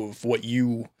overview of what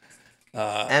you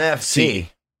NFT. see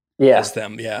Yeah. as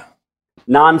them. Yeah.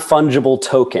 Non-fungible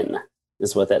token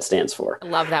is what that stands for. I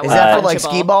love that Is word. that for like Fungible.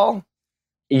 skee ball?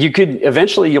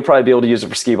 You'll probably be able to use it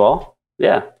for skee ball.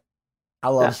 Yeah. I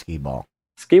love Yeah. skee ball.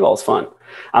 Skee ball's fun.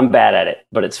 I'm bad at it,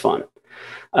 but it's fun.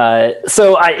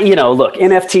 So look,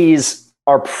 NFTs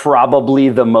are probably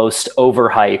the most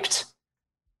overhyped,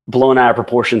 blown out of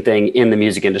proportion thing in the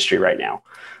music industry right now.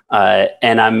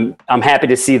 And I'm happy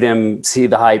to see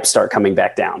the hype start coming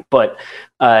back down. But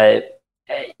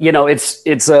it's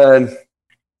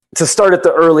to start at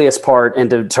the earliest part and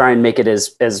to try and make it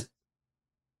as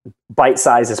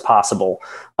bite-sized as possible.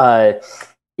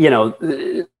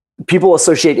 People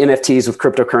associate NFTs with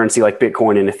cryptocurrency like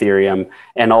Bitcoin and Ethereum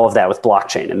and all of that with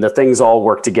blockchain. And the things all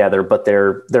work together, but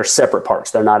they're separate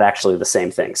parts. They're not actually the same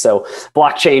thing. So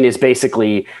blockchain is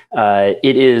basically,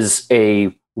 it is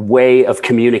a way of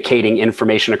communicating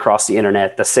information across the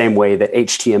internet the same way that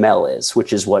HTML is,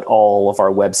 which is what all of our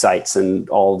websites and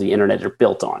all the internet are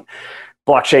built on.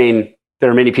 Blockchain, there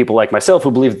are many people like myself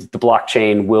who believe that the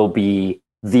blockchain will be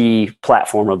the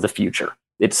platform of the future.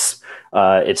 It's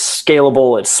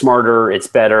scalable, it's smarter, it's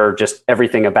better. Just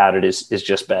everything about it is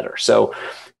just better. So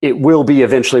it will be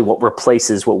eventually what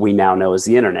replaces what we now know as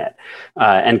the internet.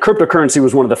 And cryptocurrency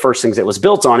was one of the first things that was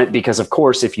built on it because, of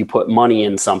course, if you put money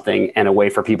in something and a way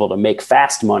for people to make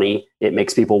fast money, it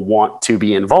makes people want to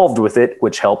be involved with it,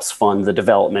 which helps fund the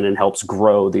development and helps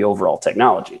grow the overall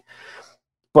technology.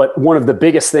 But one of the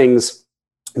biggest things,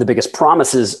 the biggest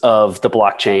promises of the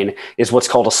blockchain is what's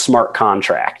called a smart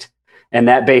contract. And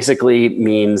that basically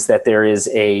means that there is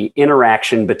a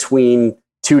interaction between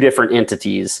two different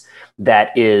entities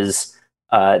that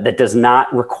does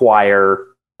not require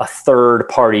a third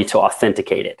party to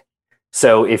authenticate it.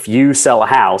 So if you sell a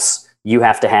house, you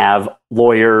have to have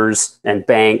lawyers and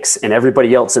banks and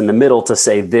everybody else in the middle to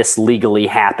say this legally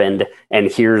happened and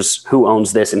here's who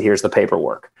owns this and here's the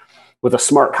paperwork. With a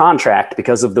smart contract,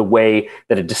 because of the way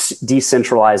that a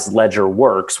decentralized ledger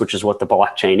works, which is what the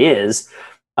blockchain is,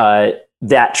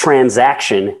 that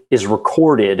transaction is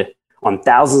recorded on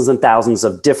thousands and thousands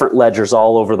of different ledgers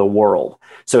all over the world.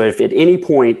 So if at any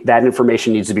point that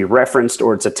information needs to be referenced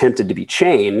or it's attempted to be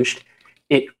changed,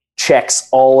 it checks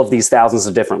all of these thousands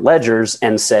of different ledgers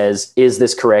and says, is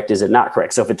this correct? Is it not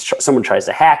correct? So if someone tries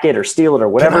to hack it or steal it or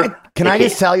whatever. Can I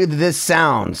just tell you that this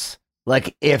sounds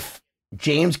like if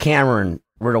James Cameron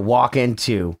were to walk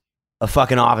into a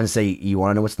fucking office and say, you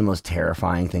want to know what's the most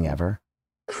terrifying thing ever?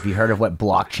 Have you heard of what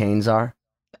blockchains are?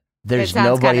 There's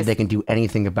nobody that can do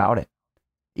anything about it.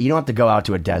 You don't have to go out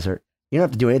to a desert. You don't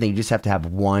have to do anything. You just have to have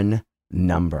one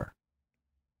number.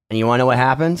 And you want to know what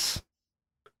happens?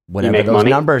 Whatever those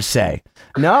numbers say.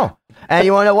 No. And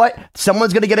you want to know what?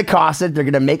 Someone's going to get accosted. They're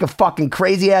going to make a fucking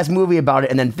crazy ass movie about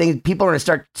it. And then people are going to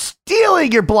start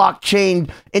stealing your blockchain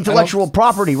intellectual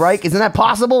property, right? Isn't that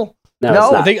possible?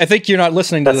 No. I think you're not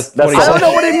listening to what I don't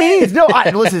know what it means. No,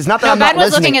 listen, it's not that I'm not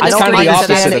listening. I don't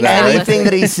understand anything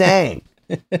that he's saying.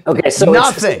 Okay, so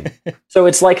nothing. So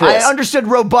it's like this. I understood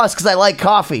robust because I like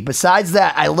coffee. Besides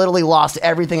that, I literally lost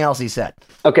everything else he said.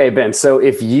 Okay, Ben. So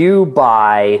if you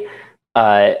buy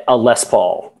a Les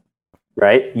Paul,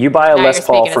 right? You buy a Les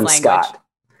Paul from Scott,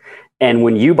 and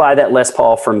when you buy that Les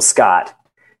Paul from Scott,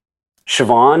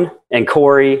 Siobhan and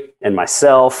Corey and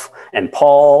myself and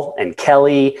Paul and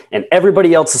Kelly and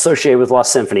everybody else associated with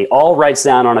Lost Symphony all writes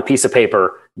down on a piece of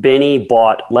paper, Benny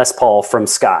bought Les Paul from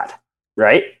Scott,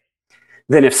 right?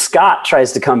 Then if Scott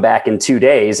tries to come back in 2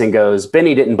 days and goes,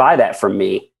 Benny didn't buy that from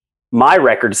me, my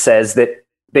record says that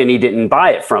Benny didn't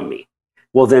buy it from me.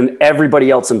 Well, then everybody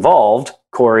else involved,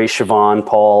 Corey, Siobhan,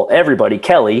 Paul, everybody,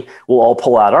 Kelly, will all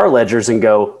pull out our ledgers and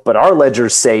go, but our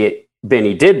ledgers say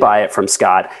Benny did buy it from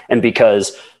Scott. And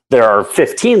because there are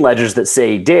 15 ledgers that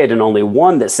say he did and only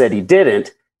one that said he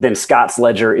didn't, then Scott's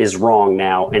ledger is wrong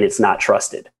now and it's not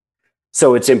trusted.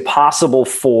 So it's impossible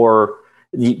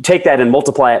you take that and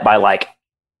multiply it by like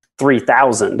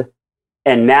 3,000.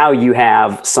 And now you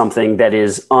have something that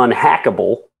is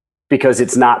unhackable because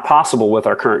it's not possible with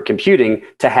our current computing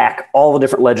to hack all the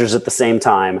different ledgers at the same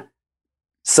time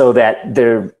so that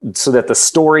the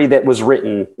story that was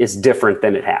written is different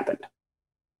than it happened.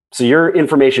 So your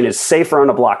information is safer on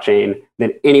a blockchain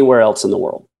than anywhere else in the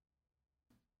world.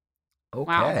 Okay.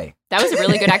 Wow. That was a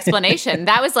really good explanation.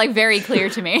 That was like very clear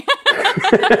to me.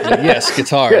 Yes,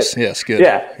 guitars. Good. Yes, good.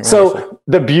 Yeah. So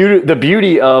the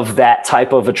beauty of that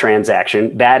type of a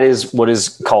transaction, that is what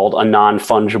is called a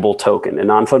non-fungible token. A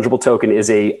non-fungible token is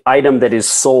a item that is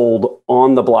sold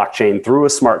on the blockchain through a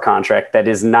smart contract that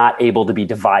is not able to be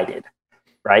divided.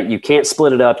 Right? You can't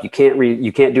split it up. You can't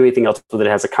do anything else with it. It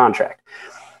has a contract.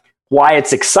 Why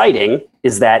it's exciting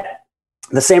is that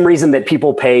the same reason that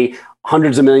people pay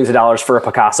hundreds of millions of dollars for a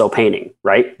Picasso painting,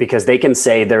 right? Because they can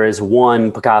say there is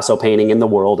one Picasso painting in the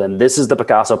world and this is the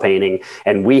Picasso painting.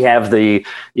 And we have the,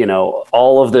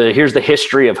 here's the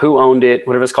history of who owned it,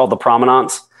 whatever it's called, the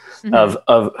provenance of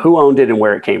who owned it and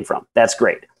where it came from. That's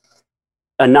great.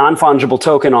 A non-fungible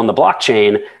token on the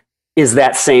blockchain is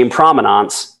that same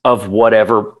provenance of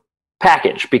whatever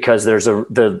package, because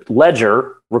the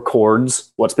ledger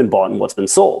records what's been bought and what's been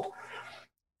sold.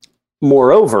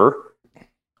 Moreover,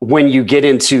 when you get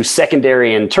into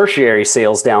secondary and tertiary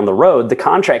sales down the road, the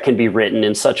contract can be written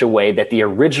in such a way that the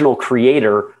original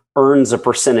creator earns a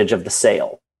percentage of the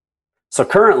sale. So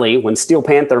currently, when Steel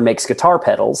Panther makes guitar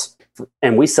pedals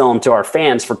and we sell them to our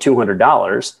fans for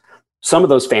 $200, some of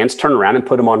those fans turn around and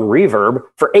put them on Reverb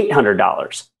for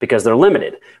 $800 because they're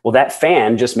limited. Well, that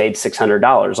fan just made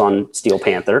 $600 on Steel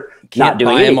Panther. Not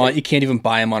doing anything. You can't even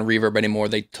buy them on Reverb anymore.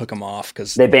 They took them off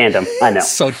because they banned them. I know.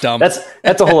 So dumb. That's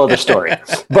a whole other story.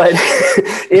 But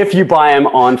if you buy them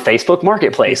on Facebook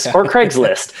Marketplace or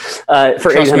Craigslist for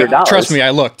 $800, trust me,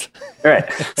 I looked.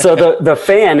 Right. So the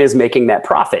fan is making that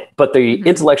profit, but the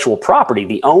intellectual property,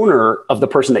 the owner of the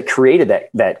person that created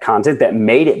that content, that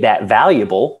made it that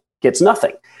valuable, gets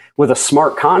nothing. With a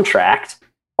smart contract,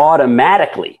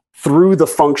 automatically through the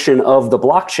function of the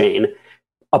blockchain,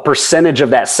 a percentage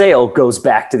of that sale goes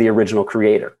back to the original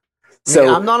creator.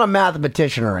 So I'm not a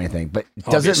mathematician or anything, but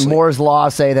doesn't Moore's law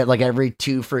say that like every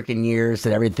 2 freaking years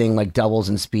that everything like doubles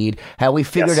in speed? Have we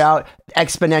figured out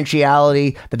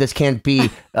exponentiality, that this can't be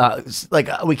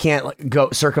we can't go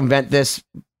circumvent this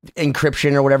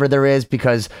encryption or whatever there is,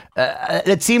 because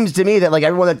it seems to me that like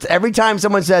every time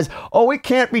someone says, oh, it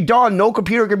can't be done, no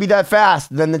computer can be that fast,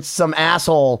 then it's some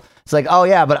asshole. It's like, oh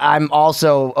yeah, but I'm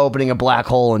also opening a black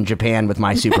hole in Japan with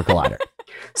my super collider.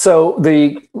 So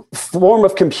the form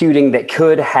of computing that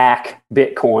could hack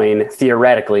Bitcoin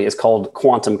theoretically is called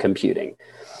quantum computing.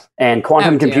 And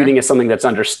quantum computing is something that's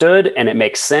understood and it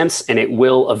makes sense and it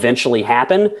will eventually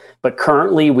happen. But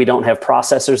currently we don't have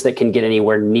processors that can get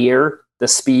anywhere near the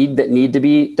speed that need to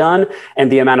be done,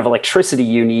 and the amount of electricity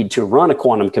you need to run a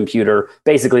quantum computer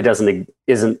basically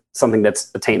isn't something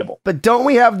that's attainable. But don't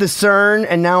we have the CERN,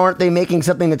 and now aren't they making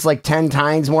something that's like 10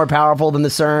 times more powerful than the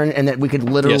CERN, and that we could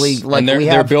literally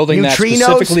they're building that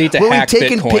specifically to hack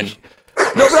Bitcoin.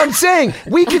 No, but I'm saying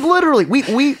we could literally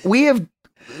we have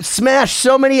smash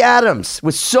so many atoms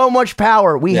with so much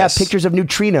power. We have pictures of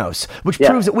neutrinos, which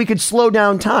proves that we could slow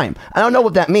down time. I don't know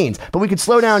what that means, but we could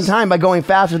slow down time by going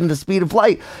faster than the speed of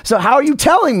light. So how are you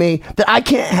telling me that I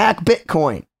can't hack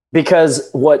Bitcoin? Because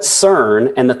what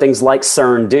CERN and the things like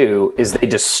CERN do is they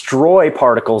destroy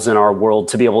particles in our world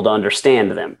to be able to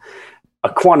understand them. A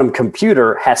quantum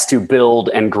computer has to build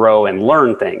and grow and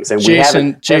learn things. And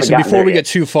Jason, before we get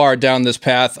too far down this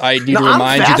path, I need to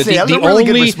remind you that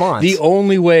the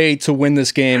only way to win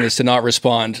this game is to not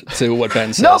respond to what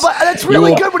Ben says. No, but that's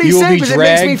really good what he's saying, because it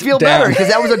makes me feel better, because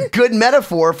that was a good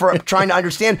metaphor for trying to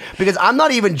understand, because I'm not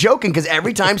even joking, because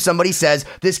every time somebody says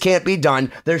this can't be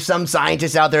done, there's some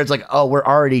scientist out there that's like, oh, we're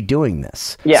already doing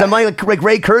this. Yeah. Somebody like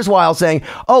Ray Kurzweil saying,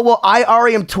 oh, well, I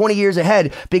already am 20 years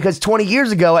ahead, because 20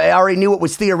 years ago, I already knew it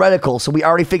was theoretical, so we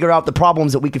already figured out the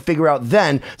problems that we could figure out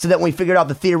then, so that when we figured out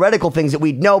the theoretical things that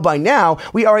we know by now,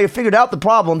 we already figured out the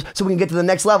problems, so we can get to the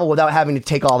next level without having to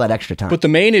take all that extra time. But the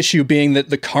main issue being that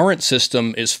the current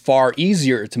system is far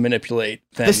easier to manipulate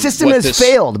than the system has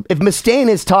failed. If Mustaine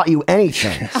has taught you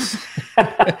anything.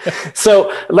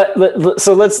 So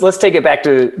let's take it back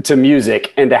to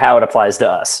music and to how it applies to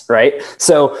us, right?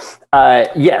 So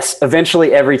yes,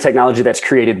 eventually every technology that's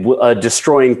created,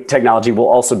 destroying technology will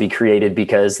also be created,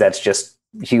 because that's just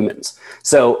humans.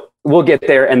 So we'll get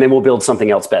there and then we'll build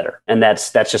something else better. And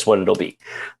that's just what it'll be.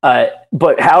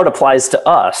 But how it applies to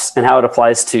us and how it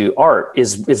applies to art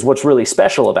is what's really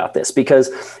special about this.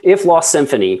 Because if Lost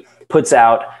Symphony puts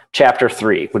out Chapter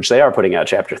 3, which they are putting out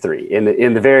Chapter 3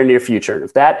 in the very near future, and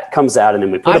if that comes out and then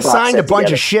we put a box set signed a bunch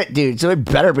together, of shit, dude, so it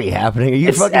better be happening. Are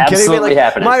you fucking kidding me? Absolutely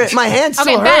happening. My hand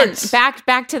still hurts.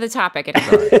 Back to the topic.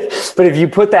 But if you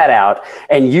put that out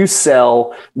and you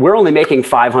sell, we're only making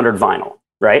 500 vinyl,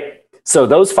 right? So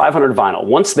those 500 vinyl,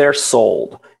 once they're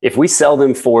sold, if we sell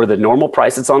them for the normal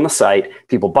price that's on the site,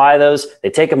 people buy those, they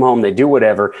take them home, they do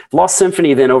whatever. Lost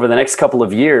Symphony then over the next couple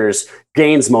of years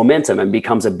gains momentum and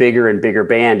becomes a bigger and bigger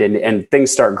band, and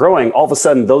things start growing. All of a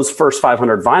sudden, those first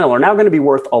 500 vinyl are now going to be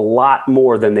worth a lot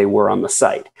more than they were on the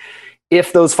site.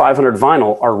 If those 500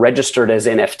 vinyl are registered as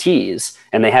NFTs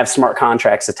and they have smart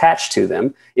contracts attached to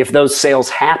them, if those sales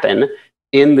happen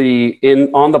on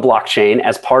the blockchain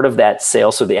as part of that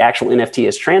sale, so the actual NFT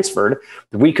is transferred,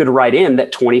 we could write in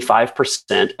that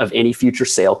 25% of any future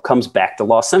sale comes back to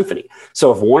Lost Symphony.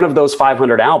 So if one of those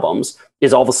 500 albums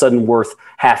is all of a sudden worth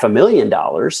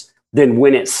 $500,000, then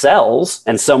when it sells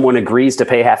and someone agrees to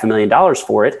pay $500,000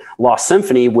 for it, Lost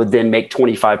Symphony would then make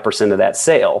 25% of that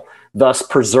sale, thus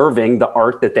preserving the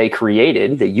art that they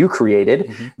created, that you created,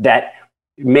 that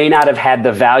may not have had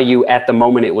the value at the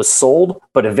moment it was sold,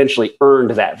 but eventually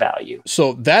earned that value.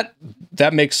 So that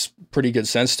makes pretty good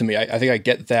sense to me. I think I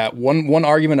get that. One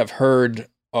argument I've heard,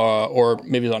 or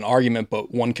maybe it's not an argument,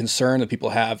 but one concern that people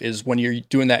have is when you're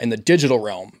doing that in the digital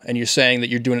realm and you're saying that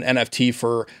you're doing an NFT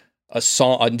for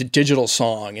a digital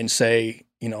song, and say,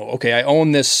 okay, I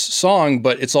own this song,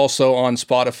 but it's also on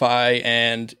Spotify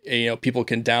and, people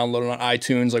can download it on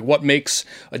iTunes. Like, what makes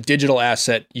a digital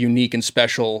asset unique and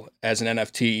special as an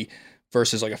NFT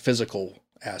versus like a physical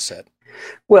asset?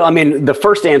 Well, I mean, the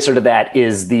first answer to that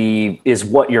is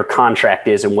what your contract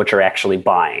is and what you're actually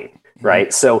buying, right?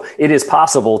 Mm-hmm. So it is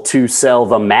possible to sell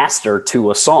the master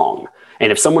to a song.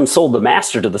 And if someone sold the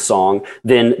master to the song,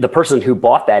 then the person who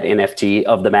bought that NFT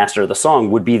of the master of the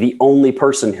song would be the only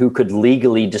person who could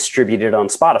legally distribute it on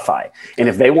Spotify. And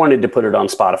if they wanted to put it on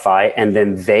Spotify and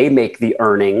then they make the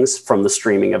earnings from the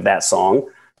streaming of that song,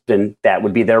 then that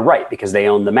would be their right because they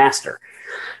own the master.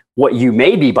 What you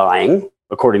may be buying,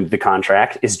 according to the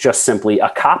contract, is just simply a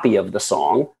copy of the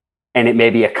song, and it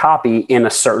may be a copy in a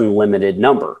certain limited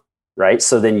number, right?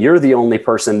 So then you're the only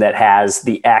person that has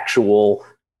the actual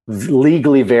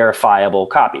legally verifiable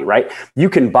copy, right? You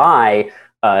can buy,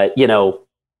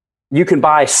 you can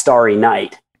buy Starry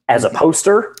Night as a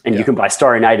poster, and you can buy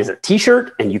Starry Night as a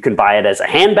T-shirt, and you can buy it as a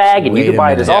handbag, and you can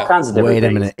buy it as all kinds of different things. Wait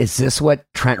a minute. Is this what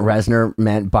Trent Reznor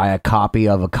meant by a copy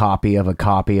of a copy of a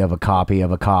copy of a copy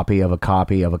of a copy of a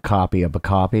copy of a copy of a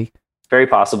copy? Very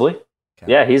possibly.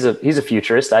 Okay. Yeah, he's a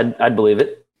futurist. I'd believe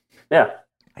it. Yeah.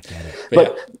 I get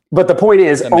it. But the point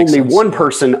is, only one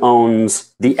person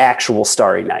owns the actual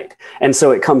Starry Night. And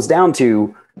so it comes down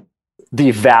to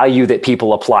the value that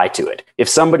people apply to it. If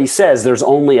somebody says there's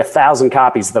only 1,000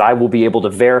 copies that I will be able to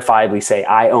verifiably say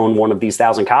I own one of these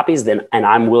 1,000 copies, and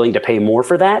I'm willing to pay more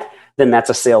for that, then that's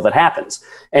a sale that happens.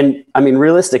 And I mean,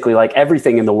 realistically, like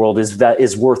everything in the world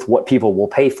is worth what people will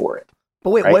pay for it.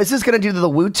 But wait, right? What is this going to do to the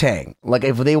Wu-Tang? Like,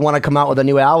 if they want to come out with a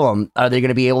new album, are they going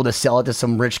to be able to sell it to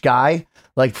some rich guy?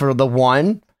 Like for the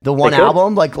one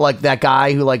album, like that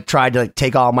guy who like tried to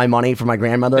take all my money from my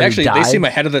grandmother. Actually, they seem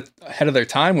ahead of their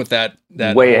time with that.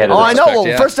 Way ahead of their I know.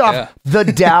 Well, first off, the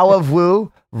Tao of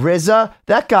Wu, RZA,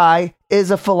 that guy is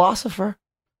a philosopher.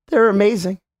 They're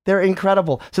amazing. They're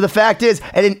incredible. So the fact is,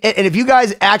 and if you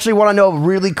guys actually want to know a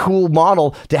really cool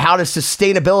model to how to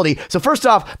sustainability. So first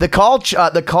off, the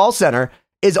call center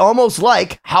is almost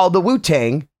like how the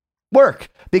Wu-Tang work.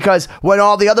 Because when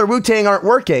all the other Wu-Tang aren't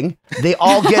working, they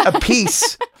all get a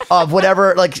piece of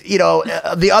whatever,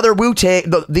 the other Wu-Tang,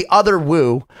 the other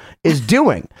Wu is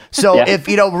doing. So if,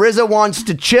 RZA wants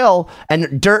to chill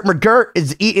and Dirt McGirt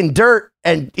is eating dirt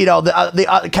and, the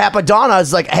Capadonna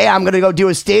is like, hey, I'm going to go do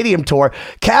a stadium tour.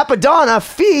 Capadonna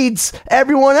feeds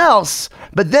everyone else.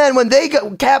 But then when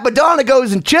Capadonna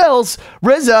goes and chills,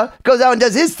 RZA goes out and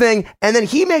does his thing, and then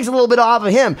he makes a little bit off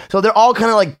of him. So they're all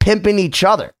kind of like pimping each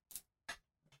other.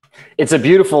 It's a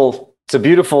beautiful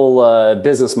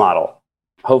business model.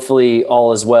 Hopefully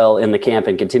all is well in the camp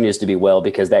and continues to be well,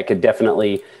 because that could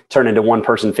definitely turn into one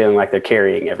person feeling like they're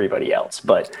carrying everybody else.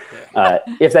 But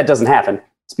if that doesn't happen,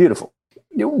 it's beautiful.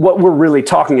 What we're really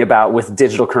talking about with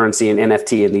digital currency and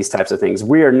NFT and these types of things,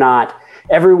 we are not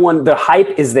everyone. The hype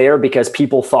is there because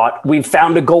people thought we've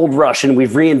found a gold rush and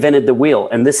we've reinvented the wheel.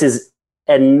 And this is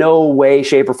in no way,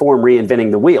 shape, or form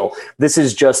reinventing the wheel. This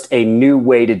is just a new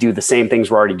way to do the same things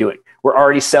we're already doing. We're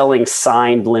already selling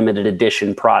signed limited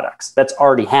edition products. That's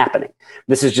already happening.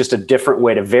 This is just a different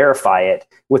way to verify it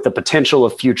with the potential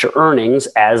of future earnings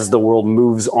as the world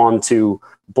moves on to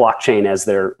blockchain as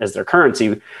their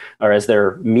currency, or as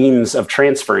their means of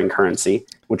transferring currency,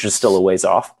 which is still a ways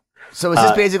off. So is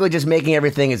this basically just making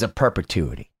everything as a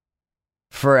perpetuity?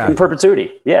 forever. In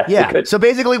perpetuity. Yeah. Yeah. we could. So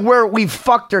basically, where we've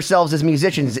fucked ourselves as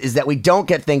musicians is that we don't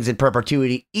get things in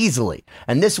perpetuity easily,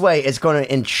 and this way, it's going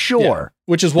to ensure.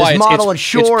 Which is why this model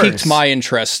ensures. it's piqued my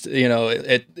interest. You know,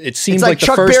 it seems It's like the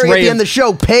Chuck first Berry at ray the end of the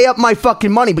show. Pay up my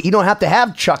fucking money, but you don't have to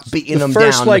have Chuck beating them down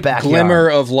first in the backyard. glimmer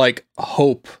of like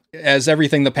hope, as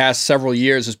everything the past several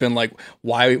years has been like,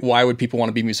 why would people want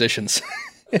to be musicians?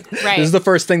 Right. This is the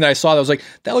first thing that I saw that was like,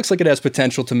 that looks like it has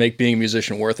potential to make being a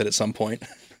musician worth it at some point.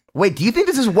 Wait, do you think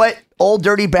this is what Old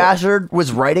Dirty Bastard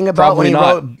was writing about Probably when he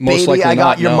not. wrote Most "Baby, likely I Got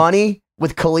not, Your no. Money"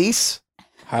 with Khalees?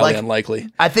 Highly unlikely.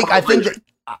 I think that.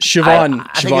 Siobhan,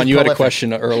 I think Siobhan, it's you had a prolific.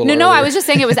 question earlier. No, I was just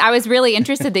saying I was really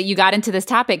interested that you got into this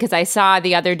topic because I saw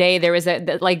the other day there was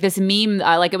this meme,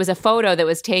 like it was a photo that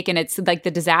was taken. It's like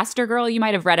the disaster girl. You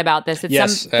might have read about this. It's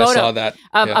Yes, some I photo saw that.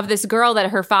 of this girl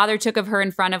that her father took of her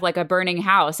in front of like a burning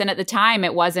house. And at the time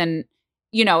it wasn't,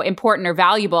 important or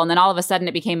valuable. And then all of a sudden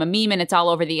it became a meme and it's all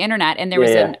over the internet. And there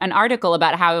was an article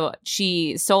about how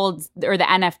she sold, or the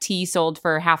NFT sold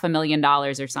for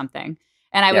 $500,000 or something.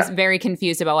 And I was very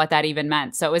confused about what that even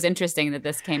meant. So it was interesting that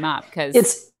this came up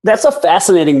because that's a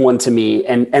fascinating one to me.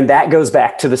 And that goes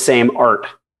back to the same art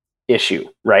issue,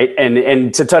 right?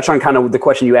 And to touch on kind of the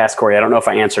question you asked, Corey, I don't know if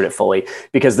I answered it fully,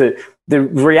 because the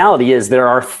reality is there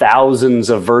are thousands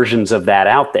of versions of that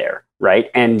out there,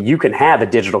 right? And you can have a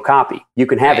digital copy. You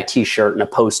can have a t-shirt and a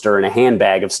poster and a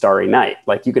handbag of Starry Night.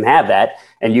 Like you can have that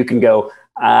and you can go,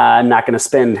 I'm not going to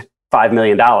spend $5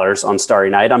 million on Starry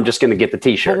Night. I'm just going to get the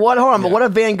t-shirt. But what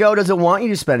if Van Gogh doesn't want you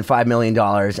to spend $5 million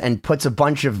and puts a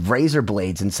bunch of razor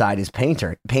blades inside his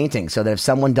painting so that if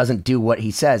someone doesn't do what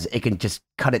he says, it can just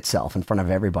cut itself in front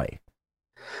of everybody?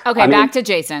 Okay, back to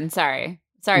Jason. Sorry.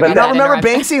 But about now that remember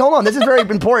interruption. Banksy? Hold on. This is very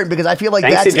important because I feel like Banksy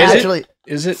that's did it? actually...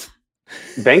 Is it?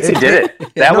 Banksy did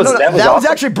it. That was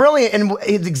awesome. actually brilliant, and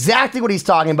it's exactly what he's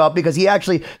talking about because he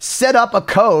actually set up a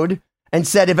code and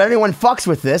said, if anyone fucks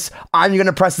with this, I'm going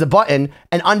to press the button.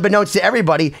 And unbeknownst to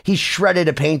everybody, he shredded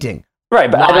a painting. Right,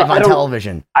 but live I on don't-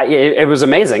 television. It was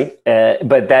amazing,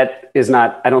 but that is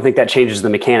not. I don't think that changes the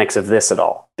mechanics of this at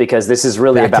all, because this is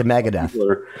really Back to about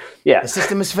Megadeth. The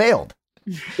system has failed.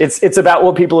 It's about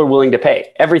what people are willing to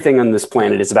pay. Everything on this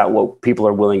planet is about what people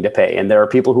are willing to pay, and there are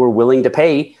people who are willing to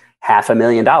pay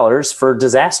 $500,000 for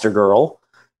Disaster Girl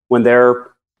when there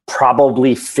are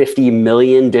probably 50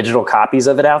 million digital copies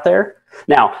of it out there.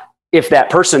 Now, if that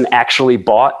person actually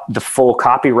bought the full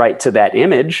copyright to that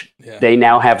image, they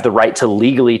now have the right to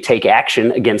legally take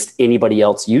action against anybody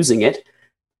else using it.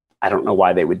 I don't know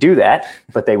why they would do that,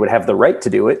 but they would have the right to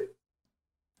do it.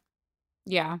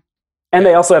 Yeah. And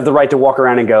they also have the right to walk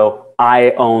around and go,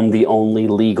 I own the only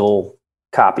legal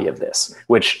copy of this,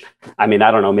 which, I mean,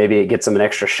 I don't know, maybe it gets them an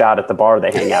extra shot at the bar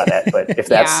they hang out at, but if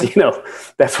that's,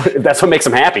 that's what makes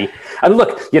them happy. I mean,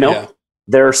 look,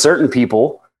 there are certain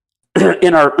people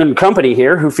in company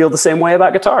here who feel the same way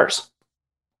about guitars.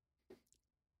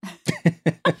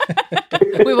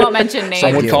 We won't mention names.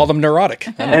 Some would call them neurotic.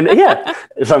 And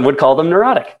some would call them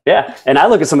neurotic. Yeah. And I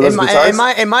look at some of those guitars.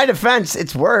 In my defense,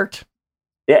 it's worked.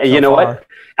 Yeah, you know what?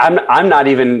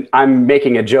 I'm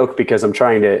making a joke because I'm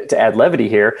trying to add levity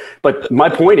here. But my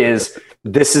point is,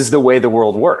 this is the way the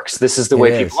world works. This is the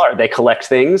way people are. They collect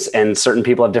things, and certain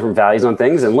people have different values on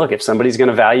things. And look, if somebody's going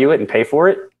to value it and pay for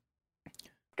it,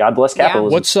 God bless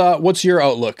capitalism. What's your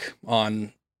outlook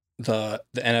on the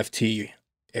NFT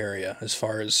area as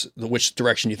far as which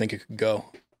direction you think it could go?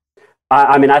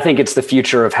 I mean, I think it's the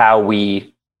future of how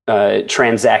we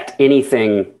transact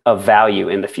anything of value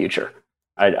in the future.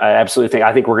 I absolutely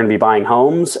think we're going to be buying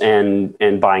homes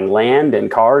and buying land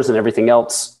and cars and everything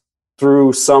else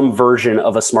through some version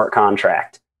of a smart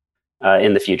contract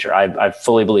in the future. I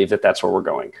fully believe that that's where we're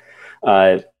going.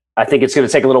 I think it's going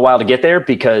to take a little while to get there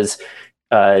because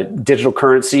digital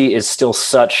currency is still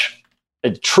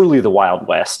truly the Wild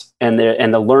West, and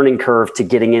the learning curve to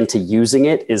getting into using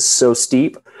it is so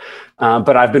steep.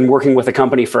 But I've been working with a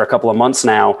company for a couple of months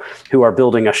now who are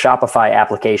building a Shopify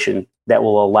application that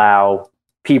will allow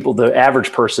people, the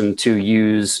average person, to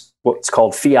use what's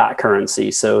called fiat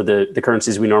currency. So the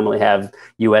currencies we normally have,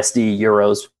 USD,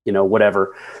 euros,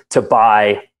 whatever, to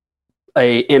buy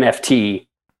a NFT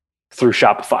through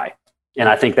Shopify. And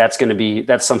I think that's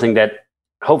something that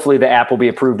hopefully the app will be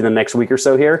approved in the next week or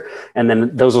so here. And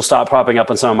then those will stop popping up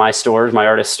in some of my stores, my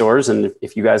artist stores. And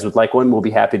if you guys would like one, we'll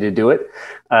be happy to do it.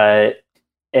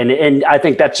 And I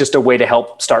think that's just a way to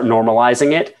help start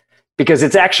normalizing it, because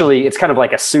it's kind of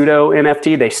like a pseudo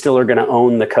NFT. They still are going to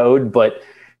own the code, but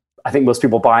I think most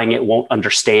people buying it won't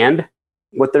understand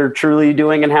what they're truly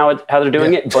doing and how they're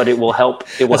doing it, but it will help.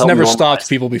 It will It's help never normalize. stopped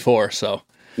people before. So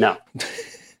No.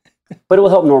 but it will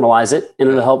help normalize it, and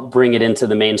it'll help bring it into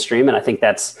the mainstream. And I think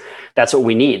that's what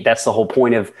we need. That's the whole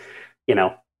point of,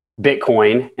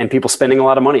 Bitcoin and people spending a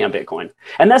lot of money on Bitcoin.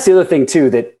 And that's the other thing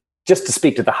too, that just to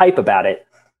speak to the hype about it,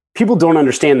 people don't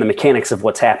understand the mechanics of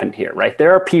what's happened here, right?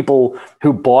 There are people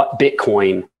who bought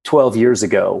Bitcoin 12 years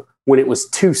ago when it was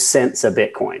 2 cents a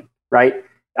Bitcoin, right?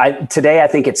 Today, I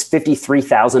think it's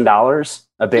 $53,000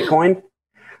 a Bitcoin.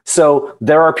 So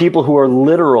there are people who are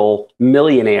literal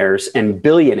millionaires and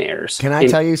billionaires. Can I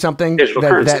tell you something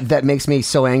that makes me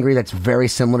so angry? That's very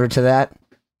similar to that.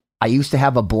 I used to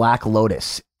have a Black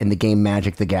Lotus in the game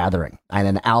Magic the Gathering. I had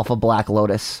an Alpha Black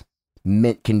Lotus,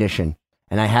 mint condition.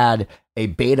 And I had a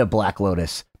Beta Black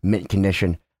Lotus, mint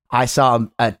condition. I saw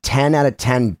a 10 out of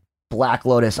 10 Black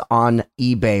Lotus on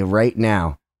eBay right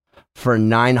now for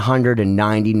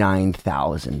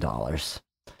 $999,000.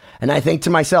 And I think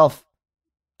to myself,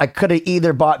 I could have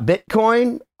either bought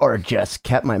Bitcoin or just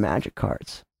kept my Magic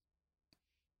cards.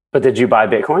 But did you buy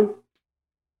Bitcoin?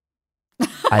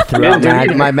 I threw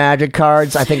out my Magic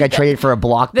cards. I think I traded for a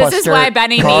Blockbuster. This is why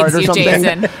Benny needs you,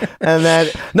 Jason. And then,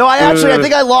 no, I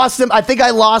think I lost them. I think I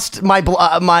lost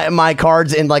my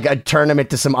cards in like a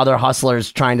tournament to some other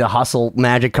hustlers trying to hustle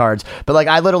Magic cards. But like,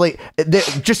 I literally,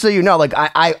 just so you know, like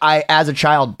I as a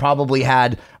child probably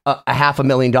had a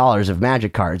 $500,000 of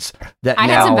Magic cards that I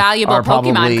now had some valuable are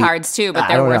Pokemon probably, cards too, but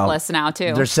they're worthless now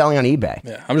too. They're selling on eBay.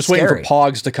 Yeah, I'm just waiting for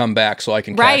Pogs to come back so I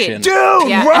can cash in. Dude,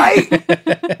 yeah. Right?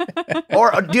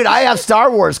 Or, dude, I have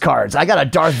Star Wars cards. I got a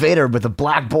Darth Vader with a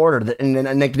black border,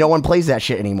 and like, no one plays that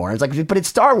shit anymore. It's like, but it's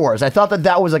Star Wars. I thought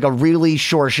that was like a really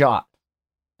sure shot.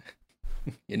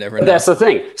 You never know. That's the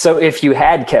thing. So if you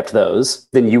had kept those,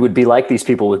 then you would be like these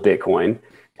people with Bitcoin.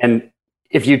 And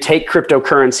if you take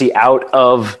cryptocurrency out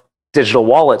of digital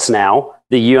wallets now,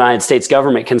 the United States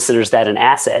government considers that an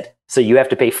asset. So you have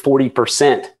to pay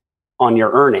 40% on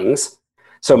your earnings.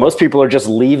 So most people are just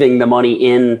leaving the money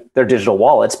in their digital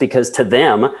wallets because to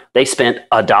them, they spent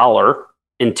 $1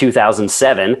 in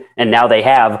 2007 and now they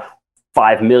have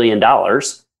 $5 million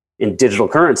in digital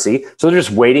currency. So they're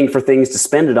just waiting for things to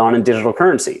spend it on in digital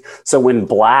currency. So when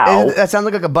Blau... That sounds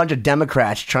like a bunch of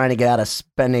Democrats trying to get out of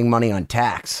spending money on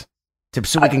tax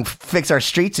so we can fix our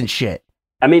streets and shit.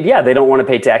 I mean, yeah, they don't want to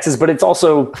pay taxes, but it's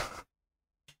also...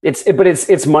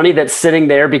 It's money that's sitting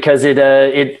there because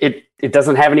it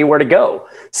doesn't have anywhere to go.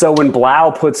 So when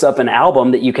Blau puts up an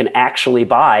album that you can actually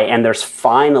buy, and there's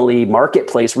finally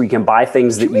marketplace where you can buy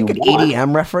things that you want. An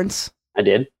EDM reference? I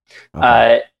did.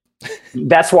 Okay.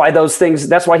 That's why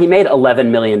he made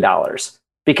 $11 million,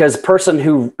 because person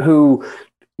who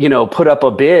put up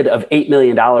a bid of $8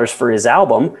 million for his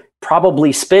album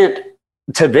probably spent,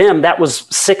 to them, that was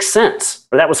 6 cents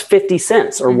or that was 50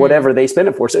 cents or whatever they spent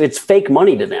it for. So it's fake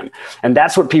money to them. And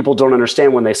that's what people don't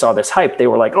understand when they saw this hype. They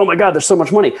were like, oh my God, there's so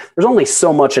much money. There's only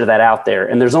so much of that out there.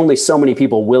 And there's only so many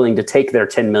people willing to take their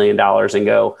 $10 million and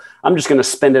go, I'm just going to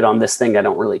spend it on this thing I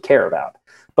don't really care about.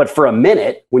 But for a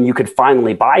minute, when you could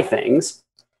finally buy things,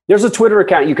 there's a Twitter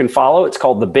account you can follow. It's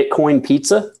called the Bitcoin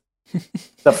Pizza.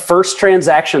 The first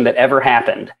transaction that ever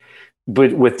happened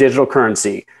with digital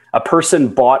currency, a person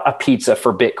bought a pizza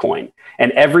for Bitcoin.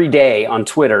 And every day on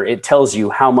Twitter, it tells you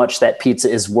how much that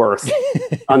pizza is worth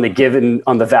on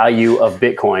the value of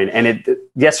Bitcoin. And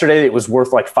yesterday it was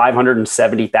worth like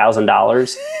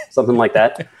 $570,000, something like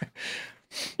that.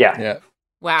 Yeah.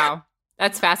 Wow.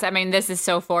 That's fascinating. I mean, this is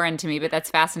so foreign to me, but that's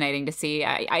fascinating to see.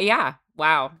 Yeah.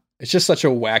 Wow. It's just such a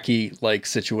wacky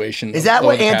situation. Is that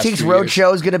what Antiques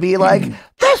Roadshow is going to be like?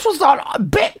 This was on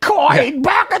Bitcoin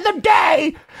back in the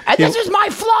day, and this is my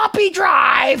floppy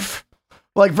drive.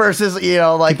 Like versus,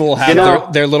 like people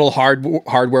have their little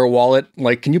hardware wallet.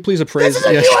 Like, can you please appraise? This is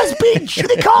a USB.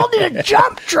 They called it a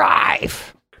jump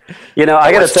drive. I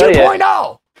got to tell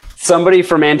 2.0. Somebody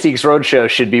from Antiques Roadshow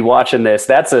should be watching this.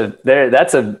 That's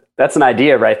an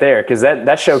idea right there, because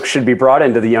that show should be brought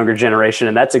into the younger generation,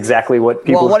 and that's exactly what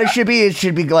people. Well, what it should be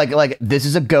like this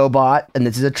is a GoBot and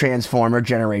this is a Transformer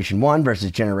Generation 1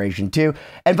 versus Generation 2.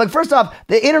 And like, first off,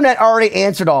 the internet already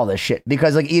answered all this shit,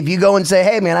 because like if you go and say,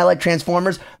 hey man, I like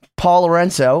Transformers, Paul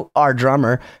Lorenzo, our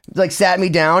drummer, like sat me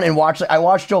down and I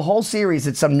watched a whole series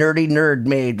that some nerdy nerd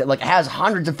made that like has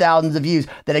hundreds of thousands of views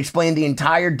that explain the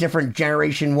entire different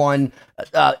Generation 1,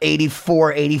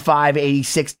 84, 85,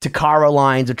 86 Takara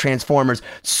lines of Transformers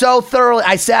so thoroughly.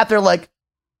 I sat there and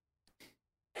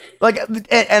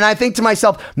I think to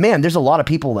myself, man, there's a lot of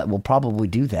people that will probably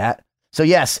do that. So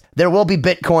yes, there will be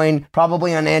Bitcoin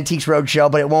probably on Antiques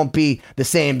Roadshow, but it won't be the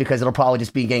same because it'll probably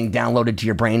just be getting downloaded to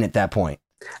your brain at that point.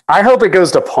 I hope it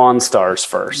goes to Pawn Stars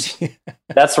first.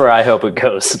 That's where I hope it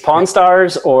goes. Pawn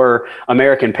Stars or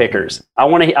American Pickers. I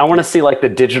want to see like the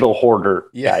digital hoarder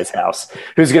guy's house,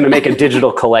 who's going to make a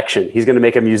digital collection. He's going to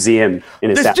make a museum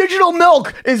in his house. This digital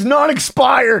milk is not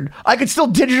expired. I can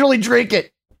still digitally drink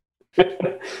it.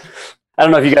 I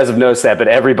don't know if you guys have noticed that, but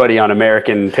everybody on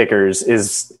American Pickers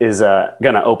is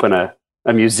going to open a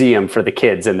museum for the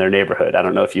kids in their neighborhood. I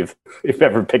don't know if you've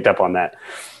ever picked up on that.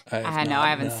 I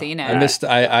haven't seen it. I missed.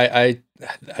 I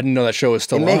didn't know that show was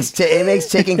still on. It makes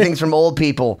taking things from old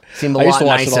people seem a lot nicer.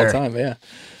 I used to watch it all the time. Yeah.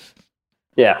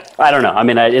 Yeah, I don't know. I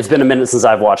mean, it's been a minute since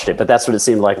I've watched it, but that's what it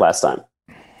seemed like last time.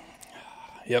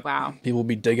 Yep. Wow. People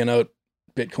be digging out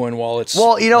Bitcoin wallets.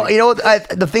 Well,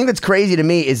 the thing that's crazy to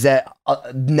me is that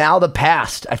now the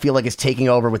past, I feel like, is taking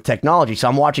over with technology. So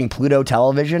I'm watching Pluto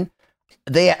Television.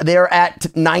 They're at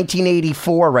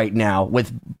 1984 right now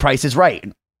with Price is Right.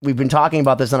 We've been talking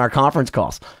about this on our conference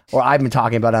calls, or I've been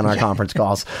talking about it on our conference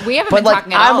calls. We haven't been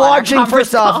talking at I'm all watching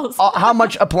first off how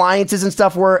much appliances and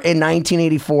stuff were in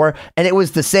 1984, and it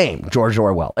was the same. George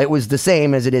Orwell. It was the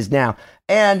same as it is now,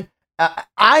 and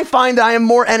I find I am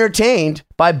more entertained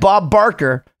by Bob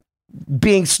Barker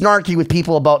being snarky with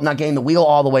people about not getting the wheel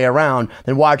all the way around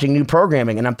than watching new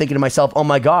programming. And I'm thinking to myself, oh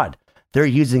my God, they're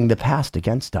using the past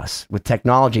against us with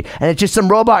technology. And it's just some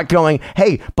robot going,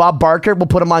 hey, Bob Barker, we'll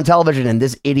put him on television and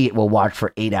this idiot will watch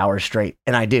for 8 hours straight.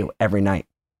 And I do every night.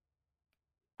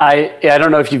 I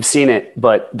don't know if you've seen it,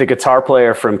 but the guitar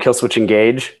player from Killswitch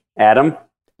Engage, Adam.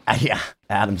 Yeah,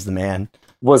 Adam's the man.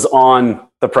 Was on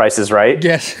The Price is Right.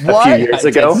 Yes. A few years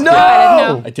ago.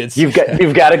 No! I did. You've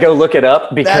got to go look it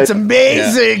up because that's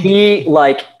amazing. He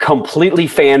completely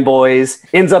fanboys,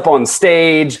 ends up on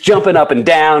stage, jumping up and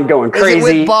down, going crazy. Is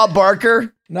it with Bob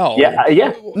Barker? No.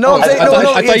 Yeah. No,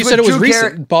 I thought you said it was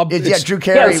recent. Drew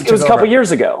Carey. It was a couple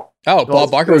years ago. Oh, Bob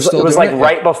Barker was still. It was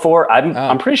right before.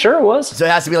 I'm pretty sure it was. So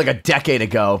it has to be like a decade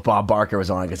ago. Bob Barker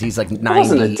was on because he's like 90. It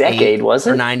wasn't a decade, was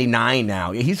it? Or 99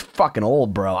 now. He's fucking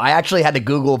old, bro. I actually had to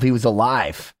Google if he was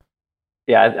alive.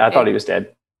 Yeah, I thought he was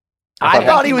dead. I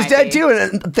thought he was dead too,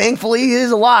 and thankfully he is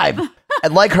alive.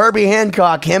 And like Herbie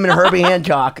Hancock, him and Herbie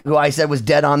Hancock, who I said was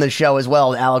dead on the show as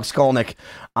well, Alex Skolnick,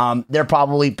 they're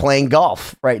probably playing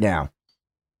golf right now.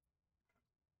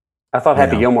 I thought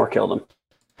Happy Gilmore killed him.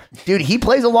 Dude, he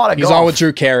plays a lot of golf. He's on with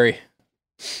Drew Carey.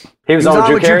 He was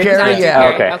on with Drew Carey?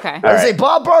 Yeah. Okay. I say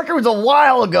Bob Barker was a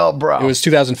while ago, bro. It was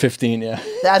 2015, yeah.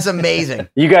 That's amazing.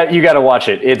 You got to watch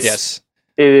it. It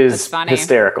is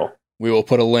hysterical. We will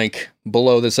put a link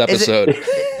below this episode. Is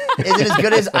it as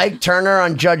good as Ike Turner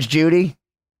on Judge Judy?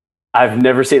 I've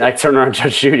never seen Ike Turner on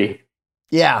Judge Judy.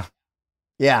 Yeah.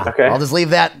 Okay. I'll just leave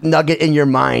that nugget in your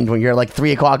mind when you're like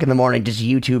 3 o'clock in the morning, just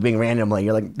YouTubing randomly.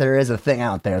 You're like, there is a thing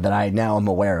out there that I now am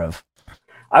aware of.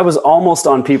 I was almost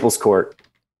on People's Court,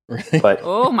 but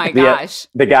oh my gosh,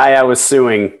 the guy I was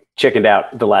suing chickened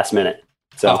out at the last minute.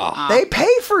 So they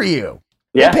pay for you.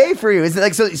 Yeah. They pay for you. Is it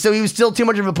like so? He was still too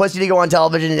much of a pussy to go on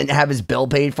television and have his bill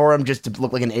paid for him just to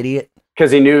look like an idiot because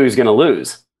he knew he was going to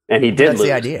lose, and he did lose. That's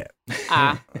the idea.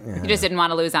 He just didn't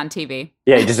want to lose on TV.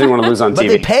 Yeah, he just didn't want to lose on TV. But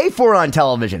they pay for it on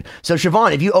television. So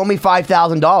Siobhan, if you owe me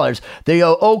 $5,000, they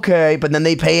go, okay, but then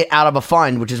they pay it out of a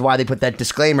fund, which is why they put that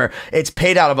disclaimer. It's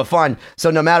paid out of a fund.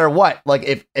 So no matter what, like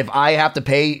if I have to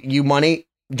pay you money,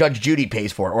 Judge Judy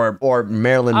pays for it, or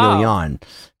Marilyn Milian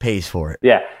pays for it.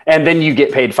 Yeah, and then you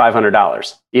get paid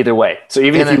 $500 either way. So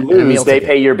even if you lose, they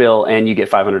pay your bill and you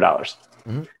get $500.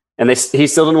 Mm-hmm. And he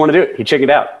still didn't want to do it. He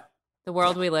chickened out. The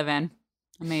world we live in.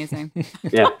 Amazing.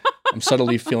 Yeah. I'm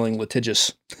subtly feeling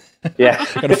litigious. Yeah.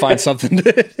 Gotta find something.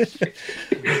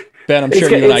 Ben, I'm sure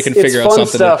you and I can figure out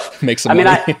something to make some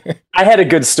money. I had a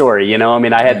good story,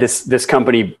 I had this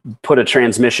company put a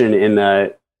transmission in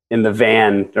the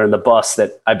van or in the bus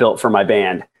that I built for my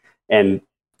band, and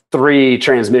 3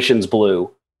 transmissions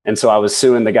blew. And so I was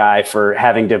suing the guy for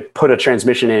having to put a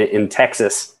transmission in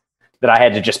Texas that I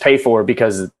had to just pay for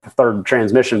because the 3rd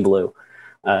transmission blew.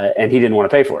 And he didn't want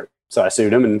to pay for it. So I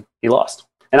sued him and he lost.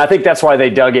 And I think that's why they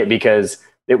dug it, because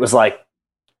it was like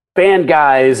band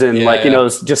guys and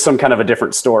it's just some kind of a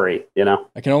different story,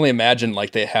 I can only imagine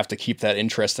they have to keep that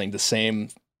interesting, the same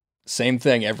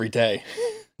thing every day.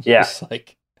 Yeah.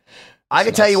 I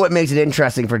can tell you what makes it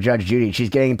interesting for Judge Judy. She's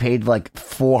getting paid like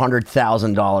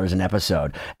 $400,000 an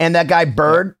episode. And that guy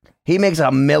Bird, he makes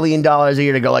 $1 million a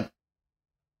year to go like,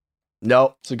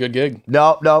 nope. It's a good gig.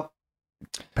 Nope.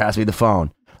 Pass me the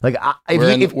phone. Like,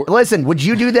 listen, would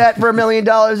you do that for $1 million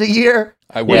a year?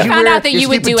 I We wish. found out that you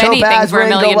would do anything for $1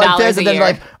 million like this, a and then year.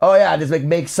 like, oh yeah, just like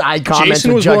make side comments.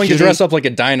 Jason with was Judge willing to Judy. dress up like a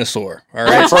dinosaur. All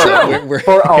right,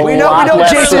 For a We know lot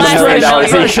less Jason's than $1 million a year.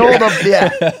 threshold of yeah.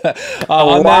 A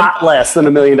lot less than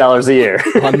 $1 million a year.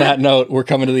 On that note, we're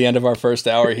coming to the end of our first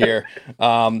hour here.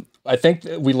 I think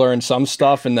that we learned some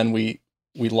stuff, and then we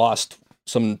lost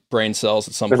some brain cells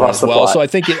at some point as well. So I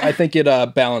think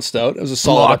it balanced out. It was a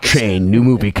solid episode. Blockchain, new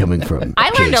movie coming from. I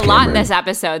learned James a lot in Cameron. this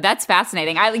episode. That's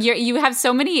fascinating. You have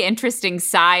so many interesting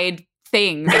side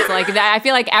things. It's like I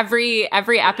feel like every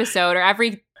episode or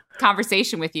every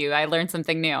conversation with you, I learned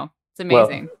something new. It's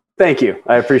amazing. Well, thank you.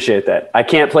 I appreciate that. I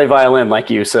can't play violin like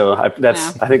you, so I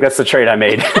think that's the trade I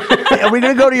made. Are we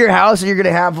gonna go to your house and you're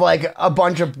gonna have like a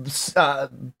bunch of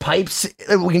pipes?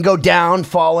 We can go down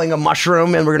following a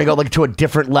mushroom, and we're gonna go like to a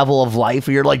different level of life.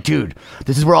 Or you're like, dude,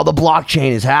 this is where all the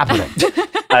blockchain is happening.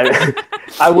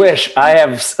 I wish. I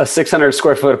have a 600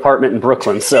 square foot apartment in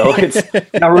Brooklyn, so it's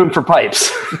no room for pipes.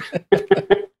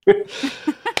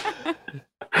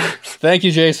 Thank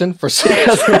you, Jason, for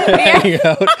hanging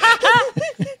out.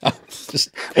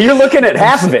 You're looking at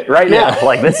half of it right now.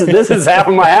 Like this is half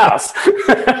of my house.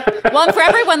 Well, and for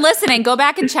everyone listening, go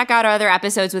back and check out our other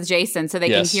episodes with Jason so they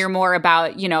can hear more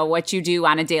about, what you do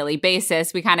on a daily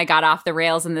basis. We kind of got off the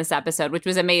rails in this episode, which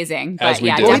was amazing. As But we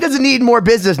yeah, do. Well, he doesn't need more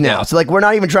business now. So like we're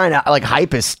not even trying to like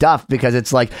hype his stuff because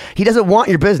it's like he doesn't want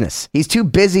your business. He's too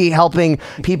busy helping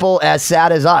people as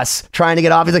sad as us trying to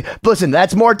get off. He's like, listen,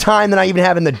 that's more time than I even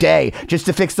have in the day just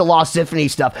to fix the Lost Symphony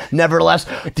stuff. Nevertheless,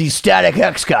 these Static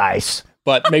X guys.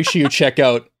 But make sure you check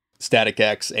out Static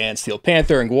X and Steel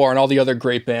Panther and Gwar and all the other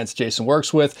great bands Jason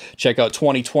works with. Check out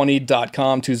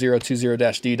 2020.com,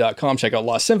 2020-d.com. Check out